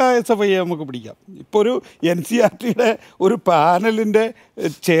വിളിച്ചിട്ടുണ്ടെങ്കിൽ ആ SFI നമുക്ക് പിടിക്കാം. ഇപ്പോൾ ഒരു NCERT-യുടെ ഒരു പാനലിൻ്റെ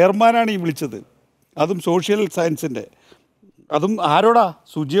ചെയർമാനാണ് ഈ വിളിച്ചത്, അതും സോഷ്യൽ സയൻസിൻ്റെ. അതും ആരോടാ?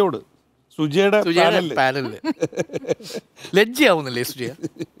 സുജയോട്. സുജയുടെ പാനലില്. ലജ്ജയാവുന്നില്ലേ സുജയ?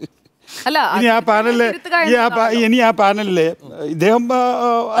 അല്ല, ഇനി ആ പാനലിലെ ഇദ്ദേഹം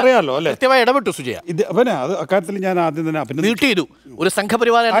അറിയാലോ അല്ലെ, ഇടപെട്ടു സുജയ. അവനെ അത് അക്കാര്യത്തിൽ ഞാൻ ആദ്യം തന്നെ അഭിനന്ദിച്ചു. ഒരു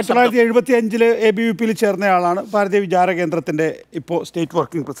സംഘപരിവാർ 1975 ABVP-യിൽ ചേർന്നയാളാണ്. ഭാരതീയ വിചാര കേന്ദ്രത്തിൻ്റെ ഇപ്പോൾ സ്റ്റേറ്റ്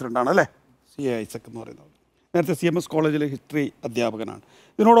വർക്കിംഗ് പ്രസിഡന്റാണ് അല്ലേ, CA ഐസക് എന്ന് പറയുന്നത്. നേരത്തെ CMS കോളേജിലെ ഹിസ്റ്ററി അധ്യാപകനാണ്.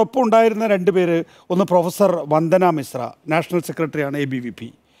 ഇതിനോടൊപ്പം ഉണ്ടായിരുന്ന 2 പേര്, ഒന്ന് പ്രൊഫസർ വന്ദന മിശ്ര, നാഷണൽ സെക്രട്ടറിയാണ് ABVP,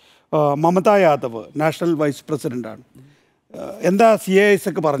 Mamata Yadav national vice പ്രസിഡന്റാണ്. എന്താ CA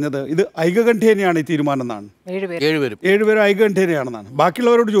ഐസക് പറഞ്ഞത്? ഇത് ഐകകണ്ഠ്യേനയാണ് ഈ തീരുമാനം എന്നാണ്. 7 പേരും ഐകകണ്ഠ്യേനയാണെന്നാണ്.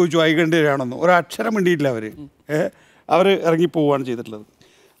 ബാക്കിയുള്ളവരോട് ചോദിച്ചു ഐകകണ്ഠ്യേനയാണെന്ന്, ഒരക്ഷരം വേണ്ടിയിട്ടില്ല. അവർ ഇറങ്ങിപ്പോവുകയാണ് ചെയ്തിട്ടുള്ളത്.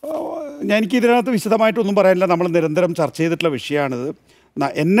 എനിക്ക് ഇതിനകത്ത് വിശദമായിട്ടൊന്നും പറയാനില്ല. നമ്മൾ നിരന്തരം ചർച്ച ചെയ്തിട്ടുള്ള വിഷയമാണിത്.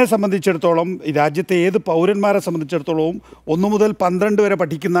 എന്നെ സംബന്ധിച്ചിടത്തോളം, ഈ രാജ്യത്തെ ഏത് പൗരന്മാരെ സംബന്ധിച്ചിടത്തോളവും 1 മുതൽ 12 വരെ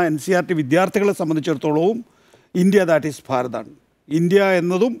പഠിക്കുന്ന NCERT വിദ്യാർത്ഥികളെ സംബന്ധിച്ചിടത്തോളവും ഇന്ത്യ ദാറ്റ് ഈസ് ഭാരതാണ്. ഇന്ത്യ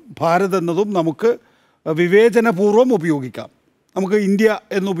എന്നതും ഭാരത് എന്നതും നമുക്ക് വിവേചനപൂർവ്വം ഉപയോഗിക്കാം. നമുക്ക് ഇന്ത്യ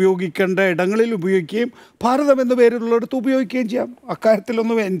എന്ന് ഉപയോഗിക്കേണ്ട ഇടങ്ങളിൽ ഉപയോഗിക്കുകയും ഭാരതം എന്ന പേരിലുള്ളിടത്ത് ഉപയോഗിക്കുകയും ചെയ്യാം.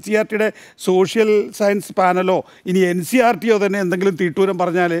 അക്കാര്യത്തിലൊന്നും NCERT-യുടെ സോഷ്യൽ സയൻസ് പാനലോ ഇനി NCERT-യോ തന്നെ എന്തെങ്കിലും തീട്ടൂരം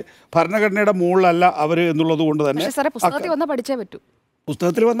പറഞ്ഞാൽ ഭരണഘടനയുടെ മുകളിലല്ല അവർ എന്നുള്ളത് കൊണ്ട് തന്നെ പഠിച്ചേ പറ്റൂ.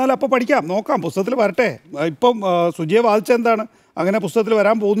 പുസ്തകത്തിൽ വന്നാൽ അപ്പോൾ പഠിക്കാം, നോക്കാം, പുസ്തകത്തിൽ വരട്ടെ. ഇപ്പം സുജയ വാദിച്ചെന്താണ്? അങ്ങനെ പുസ്തകത്തിൽ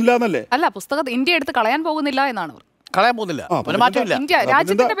വരാൻ പോകുന്നില്ല എന്നല്ലേ? അല്ല, പുസ്തകത്തിൽ ഇന്ത്യ എടുത്ത് കളയാൻ പോകുന്നില്ല എന്നാണ് അവർ. കളയാൻ പോകുന്നില്ല, മാറ്റമില്ല. ഇന്ത്യ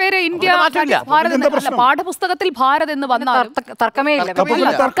രാജ്യത്തിന്റെ പേര് ഇന്ത്യ, ഭാരത് എന്നല്ല. പാഠപുസ്തകത്തിൽ ഭാരത് എന്ന് വന്നാലും തർക്കമേ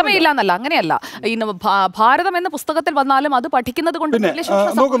ഇല്ല എന്നല്ല, അങ്ങനെയല്ല. ഭാരതം എന്ന പുസ്തകത്തിൽ വന്നാലും അത് പഠിക്കുന്നത് കൊണ്ട്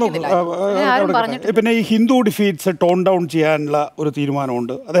പിന്നെ ഈ ഹിന്ദു ഡിഫീറ്റ്സ് ടോൺ ഡൗൺ ചെയ്യാനുള്ള ഒരു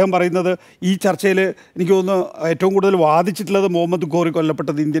തീരുമാനമുണ്ട്. അദ്ദേഹം പറയുന്നത് ഈ ചർച്ചയിൽ എനിക്ക് തോന്നുന്നു ഏറ്റവും കൂടുതൽ വാദിച്ചിട്ടുള്ളത് മുഹമ്മദ് ഘോറി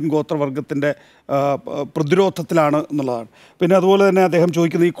കൊല്ലപ്പെട്ടത് ഇന്ത്യൻ ഗോത്രവർഗത്തിൻ്റെ പ്രതിരോധത്തിലാണ് എന്നുള്ളതാണ്. പിന്നെ അതുപോലെ തന്നെ അദ്ദേഹം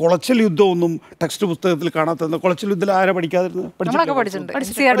ചോദിക്കുന്നത് ഈ കുളച്ചൽ യുദ്ധമൊന്നും ടെക്സ്റ്റ് പുസ്തകത്തിൽ കാണാത്തത്. കുളച്ചൽ യുദ്ധത്തിൽ ആരാ പഠിക്കാതിരുന്നത്?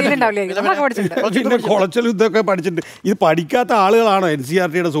 കുളച്ചൽ യുദ്ധമൊക്കെ പഠിച്ചിട്ടുണ്ട്. ഇത് പഠിക്കാത്ത ആളുകളാണോ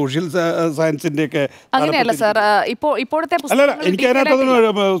NCERTയുടെ സോഷ്യൽ സയൻസിന്റെ ഒക്കെ? അങ്ങനെയല്ല സാർ, ഇപ്പോഴത്തെ അല്ല, എനിക്ക്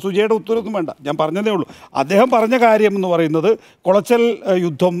അതിനകത്തൊന്നും സുജയുടെ ഉത്തരവൊന്നും വേണ്ട, ഞാൻ പറഞ്ഞതേ ഉള്ളൂ. അദ്ദേഹം പറഞ്ഞ കാര്യം എന്ന് പറയുന്നത് കുളച്ചൽ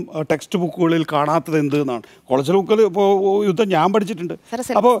യുദ്ധം ടെക്സ്റ്റ് ബുക്കുകളിൽ കാണാത്തത് എന്ത് എന്നാണ്. കുളച്ചൽ ബുക്കിൽ യുദ്ധം ഞാൻ പഠിച്ചിട്ടുണ്ട്.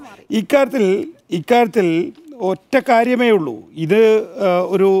 അപ്പോൾ ഇക്കാര്യത്തിൽ ഒറ്റ കാര്യമേ ഉള്ളൂ. ഇത്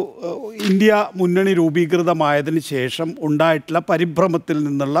ഒരു ഇന്ത്യ മുന്നണി രൂപീകൃതമായതിന് ശേഷം ഉണ്ടായിട്ടുള്ള പരിഭ്രമത്തിൽ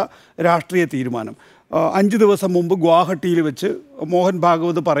നിന്നുള്ള രാഷ്ട്രീയ തീരുമാനം. 5 ദിവസം മുമ്പ് ഗുവാഹട്ടിയിൽ വെച്ച് മോഹൻ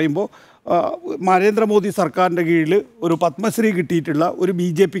ഭാഗവത് പറയുമ്പോൾ നരേന്ദ്രമോദി സർക്കാരിൻ്റെ കീഴിൽ ഒരു പത്മശ്രീ കിട്ടിയിട്ടുള്ള ഒരു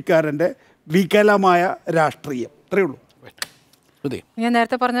BJPക്കാരൻ്റെ വികലമായ രാഷ്ട്രീയം. അത്രയേ ഉള്ളൂ. ഞാൻ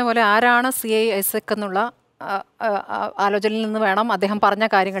നേരത്തെ പറഞ്ഞ പോലെ ആരാണ് CI ഐസക് എന്നുള്ള ആലോചനയിൽ നിന്ന് വേണം അദ്ദേഹം പറഞ്ഞ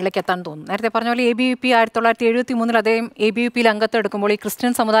കാര്യങ്ങളിലേക്ക് എത്താൻ തോന്നുന്നു. നേരത്തെ പറഞ്ഞ പോലെ ABVP 1973 അദ്ദേഹം ABVPയിൽ അംഗത്വം എടുക്കുമ്പോൾ ഈ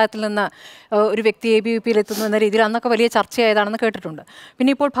ക്രിസ്ത്യൻ സമുദായത്തിൽ നിന്ന് ഒരു വ്യക്തി ABVPയിൽ എത്തുന്നു എന്ന രീതിയിൽ അന്നൊക്കെ വലിയ ചർച്ചയായതാണെന്ന് കേട്ടിട്ടുണ്ട്.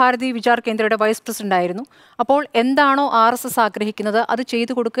 പിന്നെ ഇപ്പോൾ ഭാരതി വിചാർ കേന്ദ്രയുടെ വൈസ് പ്രസിഡന്റ് ആയിരുന്നു. അപ്പോൾ എന്താണോ RSS ആഗ്രഹിക്കുന്നത് അത്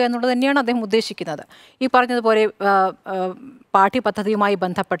ചെയ്തു കൊടുക്കുക എന്നുള്ളത് തന്നെയാണ് അദ്ദേഹം ഉദ്ദേശിക്കുന്നത്. ഈ പറഞ്ഞതുപോലെ പാഠ്യപദ്ധതിയുമായി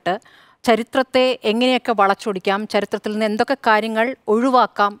ബന്ധപ്പെട്ട് ചരിത്രത്തെ എങ്ങനെയൊക്കെ വളച്ചൊടിക്കാം, ചരിത്രത്തിൽ നിന്ന് എന്തൊക്കെ കാര്യങ്ങൾ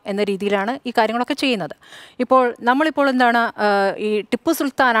ഒഴിവാക്കാം എന്ന രീതിയിലാണ് ഈ കാര്യങ്ങളൊക്കെ ചെയ്യുന്നത്. നമ്മളിപ്പോൾ എന്താണ്, ഈ ടിപ്പു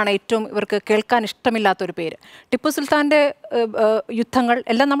സുൽത്താനാണ് ഏറ്റവും ഇവർക്ക് കേൾക്കാൻ ഇഷ്ടമില്ലാത്തൊരു പേര്. ടിപ്പു സുൽത്താൻ്റെ യുദ്ധങ്ങൾ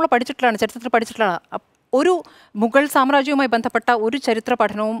എല്ലാം നമ്മൾ പഠിച്ചിട്ടുള്ളതാണ്, ചരിത്രത്തിൽ പഠിച്ചിട്ടുള്ളതാണ്. ഒരു മുഗൾ സാമ്രാജ്യവുമായി ബന്ധപ്പെട്ട ഒരു ചരിത്ര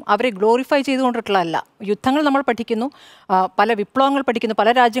പഠനവും അവരെ ഗ്ലോറിഫൈ ചെയ്തുകൊണ്ടിട്ടുള്ളതല്ല. യുദ്ധങ്ങൾ നമ്മൾ പഠിക്കുന്നു, പല വിപ്ലവങ്ങൾ പഠിക്കുന്നു,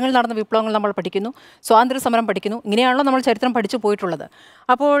 പല രാജ്യങ്ങളിൽ നടന്ന വിപ്ലവങ്ങൾ നമ്മൾ പഠിക്കുന്നു, സ്വാതന്ത്ര്യ സമരം പഠിക്കുന്നു. ഇങ്ങനെയാണല്ലോ നമ്മൾ ചരിത്രം പഠിച്ചു പോയിട്ടുള്ളത്.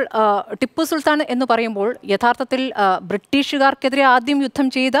 അപ്പോൾ ടിപ്പു സുൽത്താൻ എന്ന് പറയുമ്പോൾ യഥാർത്ഥത്തിൽ ബ്രിട്ടീഷുകാർക്കെതിരെ ആദ്യം യുദ്ധം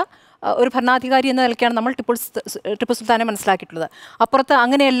ചെയ്ത ഒരു ഭരണാധികാരി എന്ന നിലയ്ക്കാണ് നമ്മൾ ടിപ്പു സുൽത്താനെ മനസ്സിലാക്കിയിട്ടുള്ളത്. അപ്പുറത്ത്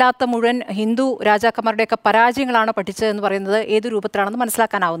അങ്ങനെയല്ലാത്ത മുഴുവൻ ഹിന്ദു രാജാക്കന്മാരുടെയൊക്കെ പരാജയങ്ങളാണ് പഠിച്ചതെന്ന് പറയുന്നത് ഏത് രൂപത്തിലാണെന്ന്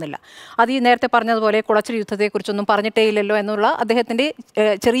മനസ്സിലാക്കാനാവുന്നില്ല. അത് ഈ നേരത്തെ പറഞ്ഞതുപോലെ കുളച്ചൽ യുദ്ധത്തെക്കുറിച്ചൊന്നും പറഞ്ഞിട്ടേ ഇല്ലല്ലോ എന്നുള്ള അദ്ദേഹത്തിൻ്റെ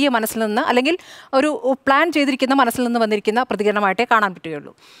ചെറിയ മനസ്സിൽ നിന്ന്, അല്ലെങ്കിൽ ഒരു പ്ലാൻ ചെയ്തിരിക്കുന്ന മനസ്സിൽ നിന്ന് വന്നിരിക്കുന്ന പ്രതികരണമായിട്ടേ കാണാൻ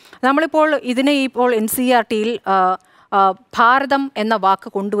പറ്റുകയുള്ളൂ. നമ്മളിപ്പോൾ ഇതിനെ ഇപ്പോൾ NCERTയിൽ ഭാരതം എന്ന വാക്ക്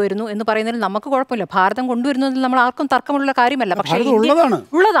കൊണ്ടുവരുന്നു എന്ന് പറയുന്നതിൽ നമുക്ക് കുഴപ്പമില്ല. ഭാരതം കൊണ്ടുവരുന്നതിൽ നമ്മൾ ആർക്കും തർക്കമുള്ള കാര്യമല്ല. പക്ഷേ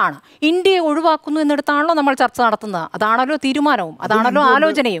ഉള്ളതാണ്. ഇന്ത്യയെ ഒഴിവാക്കുന്നു എന്നിടത്താണല്ലോ നമ്മൾ ചർച്ച നടത്തുന്നത്. അതാണല്ലോ തീരുമാനവും, അതാണല്ലോ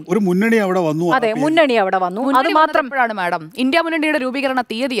ആലോചനയും. ഒരു മുന്നണി അവിടെ വന്നു. അതെ, മുന്നണി അവിടെ വന്നു. അത് മാത്രമാണ് മാഡം ഇന്ത്യ മുന്നണിയുടെ രൂപീകരണ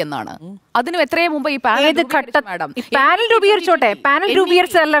തീയതി എന്നാണ്. അതിനും എത്രയും മുമ്പ് ഈ പാനൽ രൂപീകരിച്ചോട്ടെ. പാനൽ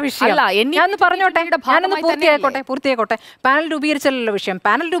രൂപീകരിച്ചല്ല വിഷയം. ഞാൻ പറഞ്ഞോട്ടെ, ഞാനൊന്ന് പൂർത്തിയാക്കോട്ടെ. പാനൽ രൂപീകരിച്ചല്ലോ വിഷയം.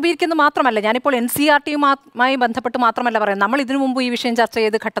 പാനൽ രൂപീകരിക്കുന്നത് മാത്രമല്ല, ഞാനിപ്പോൾ NCERTയുമായി ബന്ധപ്പെട്ട് മാത്രമല്ല പറയാം. നമ്മൾ ഇതിനു മുമ്പ് ഈ വിഷയം ചർച്ച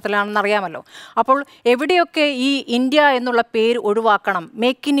ചെയ്ത് ഘട്ടത്തിലാണെന്ന് അറിയാമല്ലോ. അപ്പോൾ എവിടെയൊക്കെ ഈ ഇന്ത്യ എന്നുള്ള പേര് ഒഴിവാക്കണം,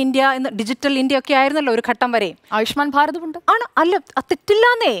 മേക്ക് ഇൻ ഇന്ത്യ എന്ന്, ഡിജിറ്റൽ ഇന്ത്യ ഒക്കെ ആയിരുന്നല്ലോ ഒരു ഘട്ടം വരെ. ആയുഷ്മാൻ ഭാരതമുണ്ട് ആണ്, അല്ല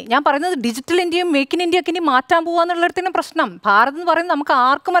തെറ്റില്ലാന്നേ ഞാൻ പറയുന്നത്. ഡിജിറ്റൽ ഇന്ത്യയും മേക്ക് ഇൻ ഇന്ത്യക്ക് ഇനി മാറ്റാൻ പോവാന്നുള്ളിടത്തിന് പ്രശ്നം. ഭാരത് എന്ന് പറയുന്നത് നമുക്ക്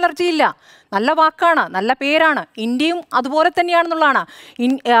ആർക്കും അലർജിയില്ല, നല്ല വാക്കാണ്, നല്ല പേരാണ്. ഇന്ത്യയും അതുപോലെ തന്നെയാണെന്നുള്ളതാണ്.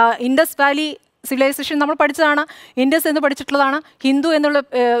 ഇൻഡസ് വാലി സിവിലൈസേഷൻ നമ്മൾ പഠിച്ചതാണ്, ഇൻഡസ് എന്ന് പഠിച്ചിട്ടുള്ളതാണ്, ഹിന്ദു എന്നുള്ള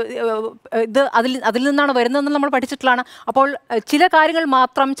ഇത് അതിൽ നിന്നാണ് വരുന്നതെന്ന് നമ്മൾ പഠിച്ചിട്ടുള്ളതാണ്. അപ്പോൾ ചില കാര്യങ്ങൾ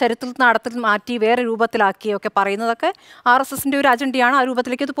മാത്രം ചരിത്രത്തിൽ നടത്തിൽ മാറ്റി വേറെ രൂപത്തിലാക്കിയൊക്കെ പറയുന്നതൊക്കെ RSSൻ്റെ ഒരു അജണ്ടയാണ്. ആ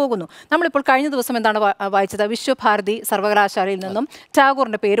രൂപത്തിലേക്ക് ഇത് പോകുന്നു. നമ്മളിപ്പോൾ കഴിഞ്ഞ ദിവസം എന്താണ് വായിച്ചത്? വിശ്വഭാരതി സർവകലാശാലയിൽ നിന്നും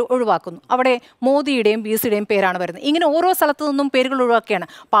ടാഗോറിൻ്റെ പേര് ഒഴിവാക്കുന്നു. അവിടെ മോദിയുടെയും BCയുടെയും പേരാണ് വരുന്നത്. ഇങ്ങനെ ഓരോ സ്ഥലത്തു നിന്നും പേരുകൾ ഒഴിവാക്കുകയാണ്.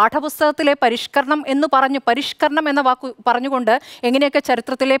 പാഠപുസ്തകത്തിലെ പരിഷ്കരണം എന്ന വാക്ക് പറഞ്ഞുകൊണ്ട് എങ്ങനെയൊക്കെ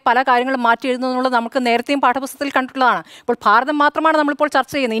ചരിത്രത്തിലെ പല കാര്യങ്ങളും മാറ്റി എഴുതുന്നത് എന്നുള്ളത് നമുക്ക് നേരത്തെയും പാഠപുസ്തകത്തിൽ കണ്ടിട്ടുള്ളതാണ്. ഇപ്പോൾ ഭാരതം മാത്രമാണ് നമ്മളിപ്പോൾ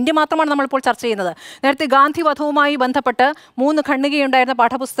ചർച്ച ചെയ്യുന്നത്, ഇന്ത്യ മാത്രമാണ് നമ്മളിപ്പോൾ ചർച്ച ചെയ്യുന്നത്. നേരത്തെ ഗാന്ധി വധവുമായി ബന്ധപ്പെട്ട് 3 ഖണ്ഡികയുണ്ടായിരുന്ന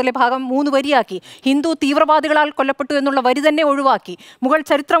പാഠപുസ്തകത്തിലെ ഭാഗം 3 വരിയാക്കി. ഹിന്ദു തീവ്രവാദികളാൽ കൊല്ലപ്പെട്ടു എന്നുള്ള വരി തന്നെ ഒഴിവാക്കി. മുഗൾ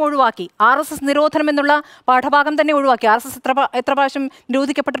ചരിത്രം ഒഴിവാക്കി. RSS നിരോധനം എന്നുള്ള പാഠഭാഗം തന്നെ ഒഴിവാക്കി. RSS എത്ര പ്രാവശ്യം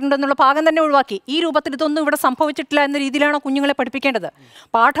നിരോധിക്കപ്പെട്ടിട്ടുണ്ടെന്നുള്ള ഭാഗം തന്നെ ഒഴിവാക്കി. ഈ രൂപത്തിൽ ഇതൊന്നും ഇവിടെ സംഭവിച്ചിട്ടില്ല എന്ന രീതിയിലാണ് കുഞ്ഞുങ്ങളെ പഠിപ്പിക്കേണ്ടത്.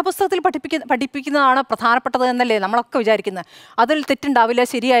 പാഠപുസ്തകത്തിൽ പഠിപ്പിക്കുന്നതാണ് പ്രധാനപ്പെട്ടത് എന്നല്ലേ നമ്മളൊക്കെ വിചാരിക്കുന്നത്. അതിൽ തെറ്റുണ്ടാവില്ല,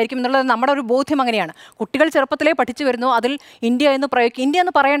 ശരിയായിരിക്കും എന്നുള്ളത് നമ്മുടെ ഒരു ബോധ്യം അങ്ങനെയാണ്. കുട്ടികൾ ചെറുപ്പത്തിലേ പഠിച്ചു വരുന്നു, അതിൽ ഇന്ത്യ എന്ന് ഇന്ത്യ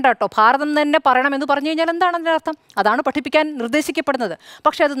എന്ന് പറയേണ്ട കേട്ടോ, ഭാരതം തന്നെ പറയണമെന്ന് പറഞ്ഞു കഴിഞ്ഞാൽ എന്താണ് അതിൻ്റെ അർത്ഥം? അതാണ് പഠിപ്പിക്കാൻ നിർദ്ദേശിക്കപ്പെടുന്നത്.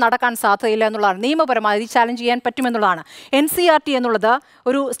 പക്ഷേ അത് നടക്കാൻ സാധ്യതയില്ല എന്നുള്ളതാണ്. നിയമപരമായി ചാലഞ്ച് ചെയ്യാൻ പറ്റുമെന്നുള്ളതാണ്. NCERT എന്നുള്ളത്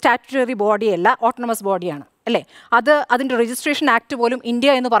ഒരു സ്റ്റാറ്റ്യൂട്ടറി ബോഡിയല്ല, ഓട്ടോണമസ് ബോഡിയാണ് അല്ലേ? അതിൻ്റെ രജിസ്ട്രേഷൻ ആക്ട് പോലും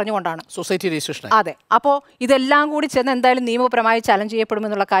ഇന്ത്യ എന്ന് പറഞ്ഞുകൊണ്ടാണ്, സൊസൈറ്റി രജിസ്ട്രേഷൻ. അതെ. അപ്പോൾ ഇതെല്ലാം കൂടി ചെന്ന് എന്തായാലും നിയമപരമായി ചാലഞ്ച്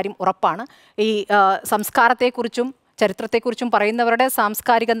ചെയ്യപ്പെടുമെന്നുള്ള കാര്യം ഉറപ്പാണ്. ഈ സംസ്കാരത്തെക്കുറിച്ചും ചരിത്രത്തെക്കുറിച്ചും പറയുന്നവരുടെ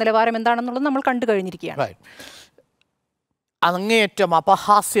സാംസ്കാരിക നിലവാരം എന്താണെന്നുള്ളത് നമ്മൾ കണ്ടു കഴിഞ്ഞിരിക്കുകയാണ്. അങ്ങേയറ്റം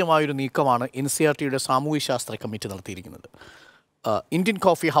അപഹാസ്യമായൊരു നീക്കമാണ് NCERTയുടെ സാമൂഹ്യശാസ്ത്ര കമ്മിറ്റി നടത്തിയിരിക്കുന്നത്. ഇന്ത്യൻ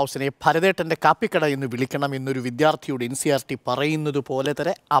കോഫി ഹൗസിനെ ഭരതേട്ടൻ്റെ കാപ്പിക്കട എന്ന് വിളിക്കണം എന്നൊരു വിദ്യാർത്ഥിയോട് NCERT പറയുന്നത് പോലെ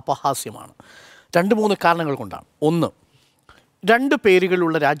തന്നെ അപഹാസ്യമാണ്. 2-3 കാരണങ്ങൾ കൊണ്ടാണ്. ഒന്ന്, 2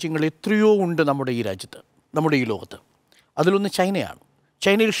 പേരുകളുള്ള രാജ്യങ്ങൾ എത്രയോ ഉണ്ട് നമ്മുടെ ഈ രാജ്യത്ത്, നമ്മുടെ ഈ ലോകത്ത്. അതിലൊന്ന് ചൈനയാണ്.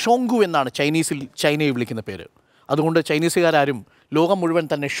 ചൈനയിൽ ഷോങ്കു എന്നാണ് ചൈനീസിൽ ചൈനയെ വിളിക്കുന്ന പേര്. അതുകൊണ്ട് ചൈനീസുകാരും ലോകം മുഴുവൻ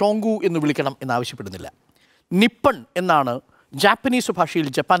തന്നെ ഷോങ്കു എന്ന് വിളിക്കണം എന്നാവശ്യപ്പെടുന്നില്ല. നിപ്പൺ എന്നാണ് ജാപ്പനീസ് ഭാഷയിൽ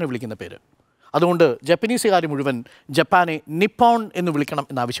ജപ്പാനെ വിളിക്കുന്ന പേര്. അതുകൊണ്ട് ജപ്പനീസുകാർ മുഴുവൻ ജപ്പാനെ നിപ്പോൺ എന്ന് വിളിക്കണം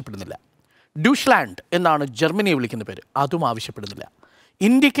എന്നാവശ്യപ്പെടുന്നില്ല. ഡ്യൂഷ്ലാൻഡ് എന്നാണ് ജർമ്മനിയെ വിളിക്കുന്ന പേര്, അതും ആവശ്യപ്പെടുന്നില്ല.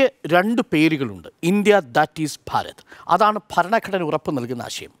 ഇന്ത്യക്ക് 2 പേരുകളുണ്ട്. India that is Bharat. അതാണ് ഭരണഘടന ഉറപ്പ് നൽകുന്ന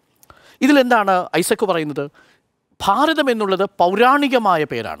ആശയം. ഇതിലെന്താണ് ഐസക് പറയുന്നത്? ഭാരതം എന്നുള്ളത് പൗരാണികമായ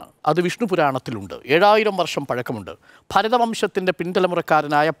പേരാണ്. അത് വിഷ്ണു പുരാണത്തിലുണ്ട്. 7000 വർഷം പഴക്കമുണ്ട്. ഭരതവംശത്തിൻ്റെ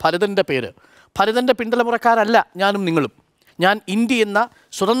പിൻതലമുറക്കാരനായ ഭരതൻ്റെ പേര്. ഭരതൻ്റെ പിൻതലമുറക്കാരല്ല ഞാനും നിങ്ങളും. ഞാൻ ഇന്ത്യ എന്ന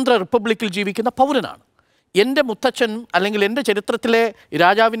സ്വതന്ത്ര റിപ്പബ്ലിക്കിൽ ജീവിക്കുന്ന പൗരനാണ്. എൻ്റെ മുത്തച്ഛൻ അല്ലെങ്കിൽ എൻ്റെ ചരിത്രത്തിലെ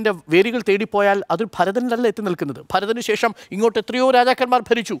രാജാവിൻ്റെ വേരുകൾ തേടിപ്പോയാൽ അത് ഭരതനിലല്ല എത്തി നിൽക്കുന്നത്. ഭരതന് ശേഷം ഇങ്ങോട്ട് എത്രയോ രാജാക്കന്മാർ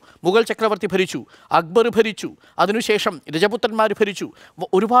ഭരിച്ചു. മുഗൾ ചക്രവർത്തി ഭരിച്ചു, അക്ബർ ഭരിച്ചു, അതിനുശേഷം രജപുത്രന്മാർ ഭരിച്ചു.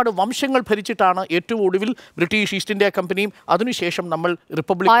 ഒരുപാട് വംശങ്ങൾ ഭരിച്ചിട്ടാണ് ഏറ്റവും ഒടുവിൽ ബ്രിട്ടീഷ് ഈസ്റ്റ് ഇന്ത്യ കമ്പനിയും അതിനുശേഷം നമ്മൾ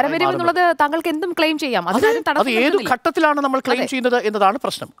റിപ്പബ്ലിക്. താങ്കൾക്ക് എന്തും ക്ലെയിം ചെയ്യാം. അത് ഏത് ഘട്ടത്തിലാണ് നമ്മൾ ക്ലെയിം ചെയ്യുന്നത് എന്നതാണ്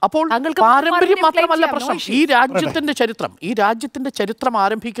പ്രശ്നം. അപ്പോൾ പാരമ്പര്യം മാത്രമല്ല പ്രശ്നം. ഈ രാജ്യത്തിൻ്റെ ചരിത്രം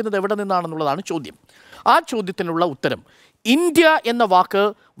ആരംഭിക്കുന്നത് എവിടെ നിന്നാണെന്നുള്ളതാണ് ചോദ്യം. ആ ചോദ്യത്തിനുള്ള ഉത്തരം, ഇന്ത്യ എന്ന വാക്ക്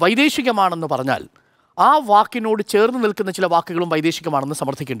വൈദേശികമാണെന്ന് പറഞ്ഞാൽ ആ വാക്കിനോട് ചേർന്ന് നിൽക്കുന്ന ചില വാക്കുകളും വൈദേശികമാണെന്ന്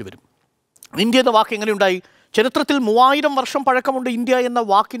സമർത്ഥിക്കേണ്ടി വരും. ഇന്ത്യ എന്ന വാക്ക് എങ്ങനെയുണ്ടായി? ചരിത്രത്തിൽ 3000 വർഷം പഴക്കമുണ്ട് ഇന്ത്യ എന്ന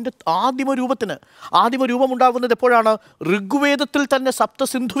വാക്കിൻ്റെ ആദിമ രൂപമുണ്ടാകുന്നത് എപ്പോഴാണ്? ഋഗ്വേദത്തിൽ തന്നെ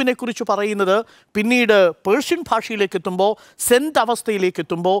സപ്തസിന്ധുവിനെ കുറിച്ച് പറയുന്നത്. പിന്നീട് പേർഷ്യൻ ഭാഷയിലേക്ക് എത്തുമ്പോൾ, സെൻത് അവസ്ഥയിലേക്ക്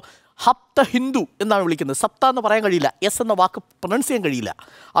എത്തുമ്പോൾ ഹപ്ത ഹിന്ദു എന്നാണ് വിളിക്കുന്നത്. സപ്ത എന്ന് പറയാൻ കഴിയില്ല, എസ് എന്ന വാക്ക് പ്രൊനൗൺസ് ചെയ്യാൻ കഴിയില്ല.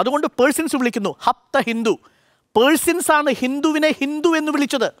 അതുകൊണ്ട് പേഴ്ഷ്യൻസ് വിളിക്കുന്നു ഹപ്ത ഹിന്ദു. പേഴ്ഷ്യൻസ് ആണ് ഹിന്ദുവിനെ ഹിന്ദു എന്ന്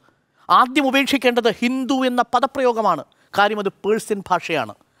വിളിച്ചത്. ആദ്യം ഉപേക്ഷിക്കേണ്ടത് ഹിന്ദു എന്ന പദപ്രയോഗമാണ്. കാര്യം അത് പേഴ്ഷ്യൻ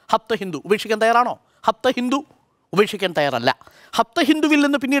ഭാഷയാണ്. ഹപ്ത ഹിന്ദു ഉപേക്ഷിക്കാൻ തയ്യാറാണോ? ഹപ്ത ഹിന്ദു ഉപേക്ഷിക്കാൻ തയ്യാറല്ല. ഹപ്ത ഹിന്ദുവിൽ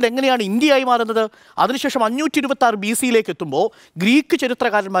നിന്ന് പിന്നീട് എങ്ങനെയാണ് ഇന്ത്യയായി മാറുന്നത്? അതിനുശേഷം 526 BC എത്തുമ്പോൾ ഗ്രീക്ക്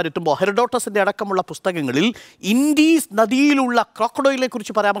ചരിത്രകാരന്മാരെത്തുമ്പോൾ ഹെറഡോട്ടസിൻ്റെ അടക്കമുള്ള പുസ്തകങ്ങളിൽ ഇൻഡീസ് നദിയിലുള്ള ക്രോക്കഡോയിലെ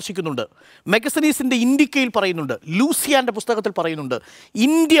കുറിച്ച് പരാമർശിക്കുന്നുണ്ട്. മെഗസനീസിൻ്റെ ഇൻഡിക്കയിൽ പറയുന്നുണ്ട്. ലൂസിയാൻ്റെ പുസ്തകത്തിൽ പറയുന്നുണ്ട്.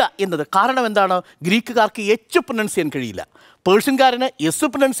 ഇന്ത്യ എന്നത് കാരണം എന്താണ്? ഗ്രീക്കുകാർക്ക് എച്ച് പ്രൊനൗൺസ് ചെയ്യാൻ കഴിയില്ല. പേർഷ്യൻകാരന് എസ്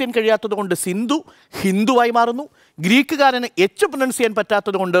പ്രൊനൗൺസ് ചെയ്യാൻ കഴിയാത്തത് കൊണ്ട് സിന്ധു ഹിന്ദുവായി മാറുന്നു. ഗ്രീക്കുകാരന് എച്ച് പ്രൊനൗൺസ് ചെയ്യാൻ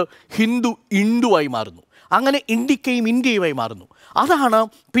പറ്റാത്തത് കൊണ്ട് ഹിന്ദു ഇൻഡുവായി മാറുന്നു. അങ്ങനെ ഇന്ത്യക്കയും ഇന്ത്യയുമായി മാറുന്നു. അതാണ്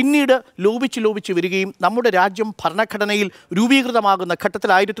പിന്നീട് ലോപിച്ച് വരികയും നമ്മുടെ രാജ്യം ഭരണഘടനയിൽ രൂപീകൃതമാകുന്ന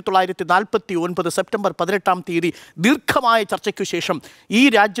ഘട്ടത്തിൽ 1949 സെപ്റ്റംബർ 18 ദീർഘമായ ചർച്ചയ്ക്കു ശേഷം ഈ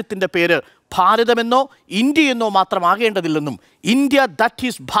രാജ്യത്തിൻ്റെ പേര് ഭാരതമെന്നോ ഇന്ത്യയെന്നോ മാത്രമാകേണ്ടതില്ലെന്നും ഇന്ത്യ ദാറ്റ്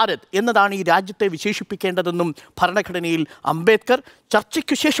ഈസ് ഭാരത് എന്നതാണ് ഈ രാജ്യത്തെ വിശേഷിപ്പിക്കേണ്ടതെന്നും ഭരണഘടനയിൽ അംബേദ്കർ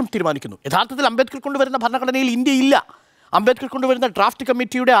ചർച്ചയ്ക്കു ശേഷം തീരുമാനിക്കുന്നു. യഥാർത്ഥത്തിൽ അംബേദ്കർ കൊണ്ടുവരുന്ന ഭരണഘടനയിൽ ഇന്ത്യ ഇല്ല. അംബേദ്കർ കൊണ്ടുവരുന്ന ഡ്രാഫ്റ്റ്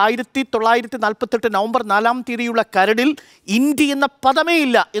കമ്മിറ്റിയുടെ 1948 നവംബർ 4 കരടിൽ ഇന്ത്യ എന്ന പദമേ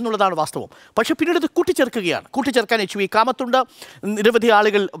ഇല്ല എന്നുള്ളതാണ് വാസ്തവം. പക്ഷേ പിന്നീട് ഇത് കൂട്ടിച്ചേർക്കാൻ HV കാമത്തുണ്ട്. നിരവധി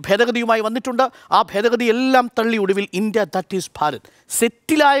ആളുകൾ ഭേദഗതിയുമായി വന്നിട്ടുണ്ട്. ആ ഭേദഗതി എല്ലാം തള്ളി ഒടുവിൽ ഇന്ത്യ ദാറ്റ് ഈസ് ഭാരത്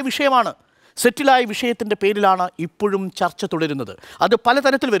സെറ്റിലായ വിഷയമാണ്. സെറ്റിലായ വിഷയത്തിൻ്റെ പേരിലാണ് ഇപ്പോഴും ചർച്ച തുടരുന്നത്. അത്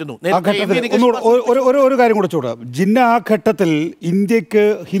പലതരത്തിൽ വരുന്നു. ഒരു കാര്യം കൂടെ ചോദിക്കാം. ജിന്ന ആ ഘട്ടത്തിൽ ഇന്ത്യക്ക്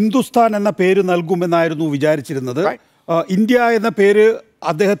ഹിന്ദുസ്ഥാൻ എന്ന പേര് നൽകുമെന്നായിരുന്നു വിചാരിച്ചിരുന്നത്. ഇന്ത്യ എന്ന പേര്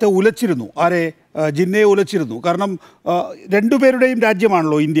അദ്ദേഹത്തെ ഉലച്ചിരുന്നു. ആരെ? ജിന്നയെ ഉലച്ചിരുന്നു. കാരണം രണ്ടുപേരുടെയും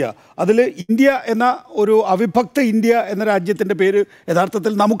രാജ്യമാണല്ലോ ഇന്ത്യ. അതിൽ ഇന്ത്യ എന്ന ഒരു അവിഭക്ത ഇന്ത്യ എന്ന രാജ്യത്തിൻ്റെ പേര്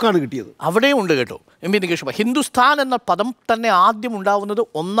യഥാർത്ഥത്തിൽ നമുക്കാണ് കിട്ടിയത്. അവിടെയും ഉണ്ട് കേട്ടോ നികേഷ്. ഹിന്ദുസ്ഥാൻ എന്ന പദം തന്നെ ആദ്യം ഉണ്ടാവുന്നത്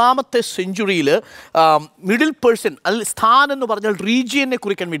 1ാമത്തെ സെഞ്ചുറിയിൽ മിഡിൽ പേഴ്സൺ, അതിൽ സ്ഥാൻ എന്ന് പറഞ്ഞാൽ റീജിയനെ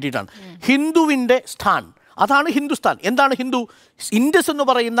കുറിക്കാൻ വേണ്ടിയിട്ടാണ്. ഹിന്ദുവിൻ്റെ സ്ഥാൻ, അതാണ് ഹിന്ദുസ്ഥാൻ. എന്താണ് ഹിന്ദു? ഇൻഡസ് എന്ന്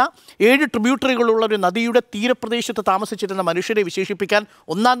പറയുന്ന 7 ട്രിബ്യൂട്ടറികളുള്ള ഒരു നദിയുടെ തീരപ്രദേശത്ത് താമസിച്ചിരുന്ന മനുഷ്യരെ വിശേഷിപ്പിക്കാൻ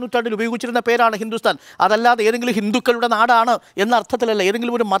 1-ാം നൂറ്റാണ്ടിൽ ഉപയോഗിച്ചിരുന്ന പേരാണ് ഹിന്ദുസ്ഥാൻ. അതല്ലാതെ ഏതെങ്കിലും ഹിന്ദുക്കളുടെ നാടാണ് എന്ന അർത്ഥത്തിലല്ല,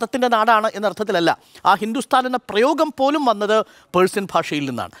 ഏതെങ്കിലും ഒരു മതത്തിൻ്റെ നാടാണ് എന്ന അർത്ഥത്തിലല്ല. ആ ഹിന്ദുസ്ഥാൻ എന്ന പ്രയോഗം പോലും വന്നത് പേർഷ്യൻ ഭാഷയിൽ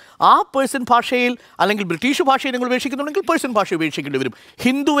നിന്നാണ്. ആ പേർഷ്യൻ ഭാഷയിൽ അല്ലെങ്കിൽ ബ്രിട്ടീഷ് ഭാഷയെ നിങ്ങൾ ഉപേക്ഷിക്കുന്നുണ്ടെങ്കിൽ പേർഷ്യൻ ഭാഷ ഉപേക്ഷിക്കേണ്ടി വരും.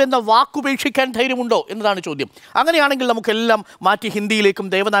 ഹിന്ദു എന്ന വാക്കുപേക്ഷിക്കാൻ ധൈര്യമുണ്ടോ എന്നതാണ് ചോദ്യം. അങ്ങനെയാണെങ്കിൽ നമുക്കെല്ലാം മാറ്റി ഹിന്ദിയിലേക്കും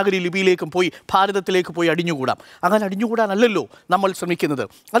ദേവനാഗരി ലിപിയിലേക്കും പോയി ഭാരതത്തിലേക്ക് പോയി അടിഞ്ഞുകൂടാം. അങ്ങനെ അടിഞ്ഞുകൂടാനല്ലല്ലോ നമ്മൾ ശ്രമിക്കുന്നത്.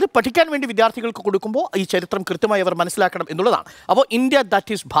 അത് പഠിക്കാൻ വേണ്ടി വിദ്യാർത്ഥികൾക്ക് കൊടുക്കുമ്പോൾ ഈ ചരിത്രം കൃത്യമായി അവർ മനസ്സിലാക്കണം എന്നുള്ളതാണ്. അപ്പോൾ ഇന്ത്യ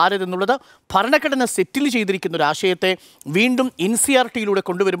ദാറ്റ് ഈസ് ഭാരത് എന്നുള്ളത് ഭരണഘടന സെറ്റിൽ ചെയ്തിരിക്കുന്ന ഒരു ആശയത്തെ വീണ്ടും NCERT-യിലൂടെ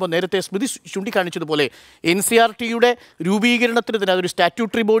കൊണ്ടുവരുമ്പോൾ നേരത്തെ സ്മൃതി ചൂണ്ടിക്കാണിച്ചതുപോലെ NCERT-യുടെ രൂപീകരണത്തിന് തന്നെ അതൊരു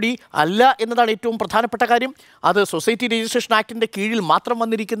സ്റ്റാറ്റ്യൂട്ടറി ബോഡി അല്ല എന്നതാണ് ഏറ്റവും പ്രധാനപ്പെട്ട കാര്യം. അത് സൊസൈറ്റി രജിസ്ട്രേഷൻ ആക്ടിൻ്റെ കീഴിൽ മാത്രം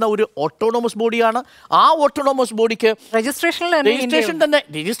വന്നിരിക്കുന്ന ഒരു ഓട്ടോണോമസ് ബോഡിയാണ്. ആ ഓട്ടോണോമസ് ബോഡിക്ക് രജിസ്ട്രേഷനിൽ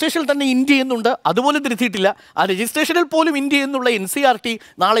തന്നെ ഇന്ത്യ എന്നുണ്ട്. അതുപോലും തിരുത്തിയിട്ടില്ല. ആ രജിസ്ട്രേഷനിൽ പോലും ഇന്ത്യ എന്നുള്ള NCERT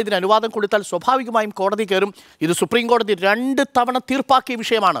നാളെ ഇതിന് അനുവാദം കൊടുത്താൽ സ്വാഭാവികമായും കോടതി കയറും. ഇത് സുപ്രീം കോടതി 2 തവണ തീർപ്പാക്കിയ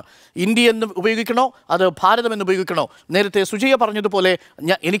വിഷയമാണ്. ഇന്ത്യ എന്ന് ഉപയോഗിക്കണോ അത് ഭാരതം എന്ന് ഉപയോഗിക്കണോ? നേരത്തെ സുജയ പറഞ്ഞതുപോലെ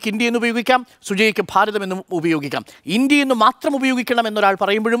എനിക്ക് ഇന്ത്യ എന്ന് ഉപയോഗിക്കാം, സുജയ്ക്ക് ഭാരതം എന്നും ഉപയോഗിക്കാം. ഇന്ത്യ എന്ന് മാത്രം ഉപയോഗിക്കണം എന്നൊരാൾ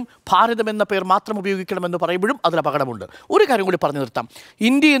പറയുമ്പോഴും ഭാരതം എന്ന പേർ മാത്രം ഉപയോഗിക്കണമെന്ന് പറയുമ്പോഴും അതിൽ അപകടമുണ്ട്. ഒരു കാര്യം കൂടി പറഞ്ഞു നിർത്താം.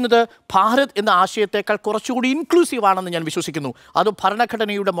 ഇന്ത്യ എന്നത് ഭാരത് എന്ന ആശയത്തേക്കാൾ കുറച്ചുകൂടി ഇൻക്ലൂസീവ് ആണെന്ന് ഞാൻ വിശ്വസിക്കുന്നു. അത്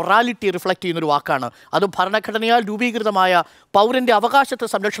ഭരണഘടനയുടെ മൊറാലിറ്റി റിഫ്ലക്റ്റ് ചെയ്യുന്നൊരു വാക്കാണ്. അത് ഭരണഘടനയാൽ രൂപീകൃതമായ പൗരൻ്റെ അവകാശത്തെ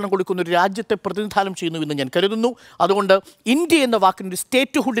സംരക്ഷണം കൊടുക്കുന്ന ഒരു രാജ്യത്തെ പ്രതിനിധാനം ചെയ്യുന്നുവെന്ന് ഞാൻ കരുതുന്നു. അതുകൊണ്ട് ഇന്ത്യ എന്ന വാക്കിനൊരു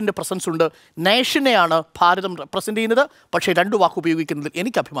സ്റ്റേറ്റ്ഹുഡിൻ്റെ പ്രസൻസ് ഉണ്ട്. നേഷനെയാണ് ഭാരതം റെപ്രസെൻ്റ് ചെയ്യുന്നത്. പക്ഷേ 2 വാക്ക് ഉപയോഗിക്കുന്നതിൽ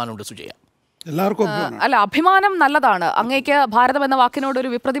എനിക്ക് അഭിമാനമുണ്ട് സുജയ. എല്ലാവർക്കും അല്ല, അഭിമാനം നല്ലതാണ്. അങ്ങേക്ക് ഭാരതം എന്ന വാക്കിനോട് ഒരു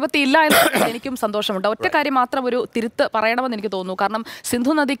വിപ്രതിപത്തി ഇല്ല എന്ന് എനിക്കും സന്തോഷമുണ്ട്. ഒറ്റ കാര്യം മാത്രം ഒരു തിരുത്ത് പറയണമെന്ന് എനിക്ക് തോന്നുന്നു. കാരണം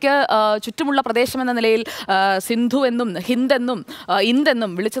സിന്ധു നദിക്ക് ചുറ്റുമുള്ള പ്രദേശം എന്ന നിലയിൽ സിന്ധു എന്നും ഹിന്ദെന്നും ഇന്തെന്നും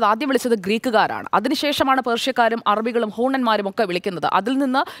ആദ്യം വിളിച്ചത് ഗ്രീക്കുകാരാണ്. അതിനുശേഷമാണ് പേർഷ്യക്കാരും അറബികളും ഹൂണന്മാരും ഒക്കെ വിളിക്കുന്നത്. അതിൽ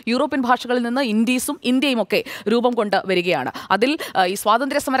നിന്ന് യൂറോപ്യൻ ഭാഷകളിൽ നിന്ന് ഇൻഡീസും ഇന്ത്യയും ഒക്കെ രൂപം കൊണ്ട് വരികയാണ്. അതിൽ ഈ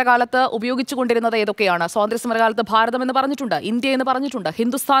സ്വാതന്ത്ര്യ സമരകാലത്ത് ഉപയോഗിച്ചു കൊണ്ടിരുന്നത് ഏതൊക്കെയാണ്? സ്വാതന്ത്ര്യ സമരകാലത്ത് ഭാരതം എന്ന് പറഞ്ഞിട്ടുണ്ട്, ഇന്ത്യ എന്ന് പറഞ്ഞിട്ടുണ്ട്,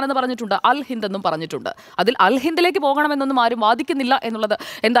 ഹിന്ദുസ്ഥാൻ എന്ന് പറഞ്ഞിട്ടുണ്ട്, അൽ ഹിന്ദ് എന്നും പറഞ്ഞിട്ടുണ്ട്. അതിൽ അൽ ഹിന്ദിലേക്ക് പോകണമെന്നൊന്നും ആരും വാദിക്കുന്നില്ല എന്നുള്ളത്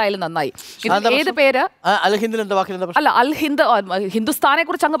എന്തായാലും നന്നായി. ഏത് പേര് അല്ല, അൽ ഹിന്ദ് ഹിന്ദുസ്ഥാനെ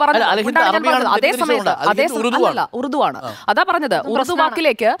കുറിച്ച് അങ്ങ് പറഞ്ഞു. അതേ സമയത്ത് ഉറുദുവാണ്. അതാ പറഞ്ഞത്.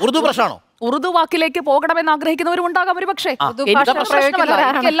 ഉറുദു വാക്കിലേക്ക് പോകണമെന്ന് ആഗ്രഹിക്കുന്നവരും ഉണ്ടാകാം ഒരു പക്ഷേ.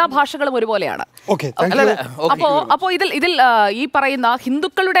 എല്ലാ ഭാഷകളും ഒരുപോലെയാണ്. അപ്പോ ഇതിൽ ഈ പറയുന്ന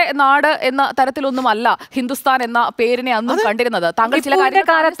ഹിന്ദുക്കളുടെ നാട് എന്ന തരത്തിലൊന്നുമല്ല ഹിന്ദുസ്ഥാൻ എന്ന പേരിനെ അന്നും കണ്ടിരുന്നത്. താങ്കൾ ചില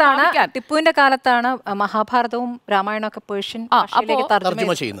കാലത്താണ് ടിപ്പുവിന്റെ കാലത്താണ് മഹാഭാരതവും രാമായണമൊക്കെ പേർഷ്യൻ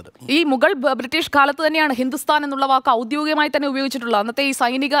തർജ്ജമ ചെയ്യുന്നത്. ഈ മുഗൾ ബ്രിട്ടീഷ് കാലത്ത് തന്നെയാണ് ഹിന്ദുസ്ഥാൻ എന്നുള്ള വാക്ക് ഔദ്യോഗികമായി തന്നെ ഉപയോഗിച്ചിട്ടുള്ളത്. അന്നത്തെ ഈ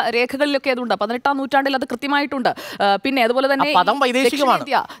സൈനിക രേഖകളിലൊക്കെ അതുണ്ട്. 18-ാം നൂറ്റാണ്ടിൽ അത് കൃത്യമായിട്ടുണ്ട്. പിന്നെ അതുപോലെ തന്നെ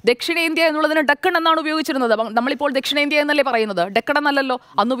ദക്ഷിണേന്ത്യ എന്നുള്ളതിന് ഡക്കൺ എന്നാണ് ഉപയോഗിച്ചിരുന്നത്. നമ്മളിപ്പോൾ ദക്ഷിണേന്ത്യ എന്നല്ലേ പറയുന്നത്, ഡക്കൺ എന്നല്ലല്ലോ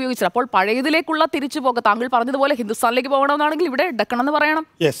അന്ന് ഉപയോഗിച്ചത്. അപ്പോൾ പഴയതിലേക്കുള്ള തിരിച്ചുപോക്ക് താങ്കൾ പറഞ്ഞതുപോലെ ഹിന്ദുസ്ഥാനിലേക്ക് പോകണമെന്നാണെങ്കിൽ ഇവിടെ ഡക്കൺ എന്ന് പറയണം.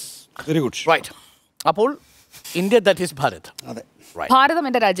 അപ്പോൾ ഇന്ത്യ ദാറ്റ് ഈസ് ഭാരത്. ഭാരതം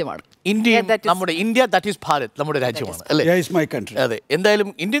എന്റെ രാജ്യമാണ്. ഇന്ത്യ ദാറ്റ് ഈസ് ഭാരത് നമ്മുടെ രാജ്യമാണ് അല്ലേ? അതെ. എന്തായാലും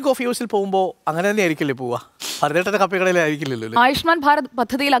ഇന്ത്യൻ കോഫി ഹൗസിൽ പോകുമ്പോൾ അങ്ങനെ തന്നെ ആയിരിക്കില്ലേ പോവാ? ഭരതേട്ടന്റെ കപ്പിക്കടയിലായിരിക്കില്ലല്ലോ. ആയുഷ്മാൻ ഭാരത്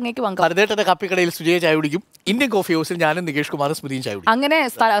പദ്ധതിയിൽ അങ്ങേക്ക് പങ്ക്. ഭരതേട്ടന്റെ കപ്പിക്കടയിൽ സുജയ ചായ കുടിക്കും, ഇന്ത്യൻ കോഫി ഹൗസിൽ ഞാനും നികേഷ് കുമാറും സ്മൃതിയും ചായ കുടിക്കും. അങ്ങനെ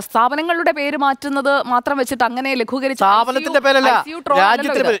സ്ഥാപനങ്ങളുടെ പേര് മാറ്റുന്നത് മാത്രം വെച്ചിട്ട് അങ്ങനെ ലഘൂകരിച്ച് സ്ഥാപനത്തിന്റെ പേരല്ല,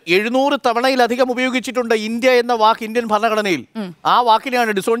 രാജ്യത്തിന് 700 തവണയിലധികം ഉപയോഗിച്ചിട്ടുണ്ട് ഇന്ത്യ എന്ന വാക്ക് ഇന്ത്യൻ ഭരണഘടനയിൽ. ആ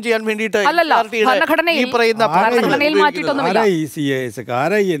വാക്കിനെയാണ് ഡിസോൺ ചെയ്യാൻ വേണ്ടിയിട്ട്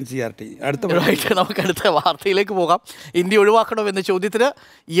നമുക്ക് അടുത്ത വാർത്തയിലേക്ക് പോകാം. ഇന്ത്യ ഒഴിവാക്കണോ എന്ന ചോദ്യത്തിന്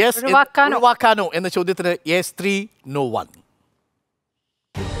യെസ്, ഒഴിവാക്കാനോ എന്ന ചോദ്യത്തിന് yes 3 no 1.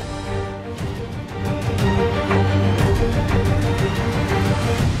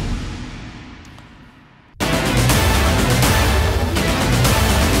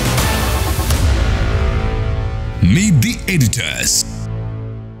 Meet the editor.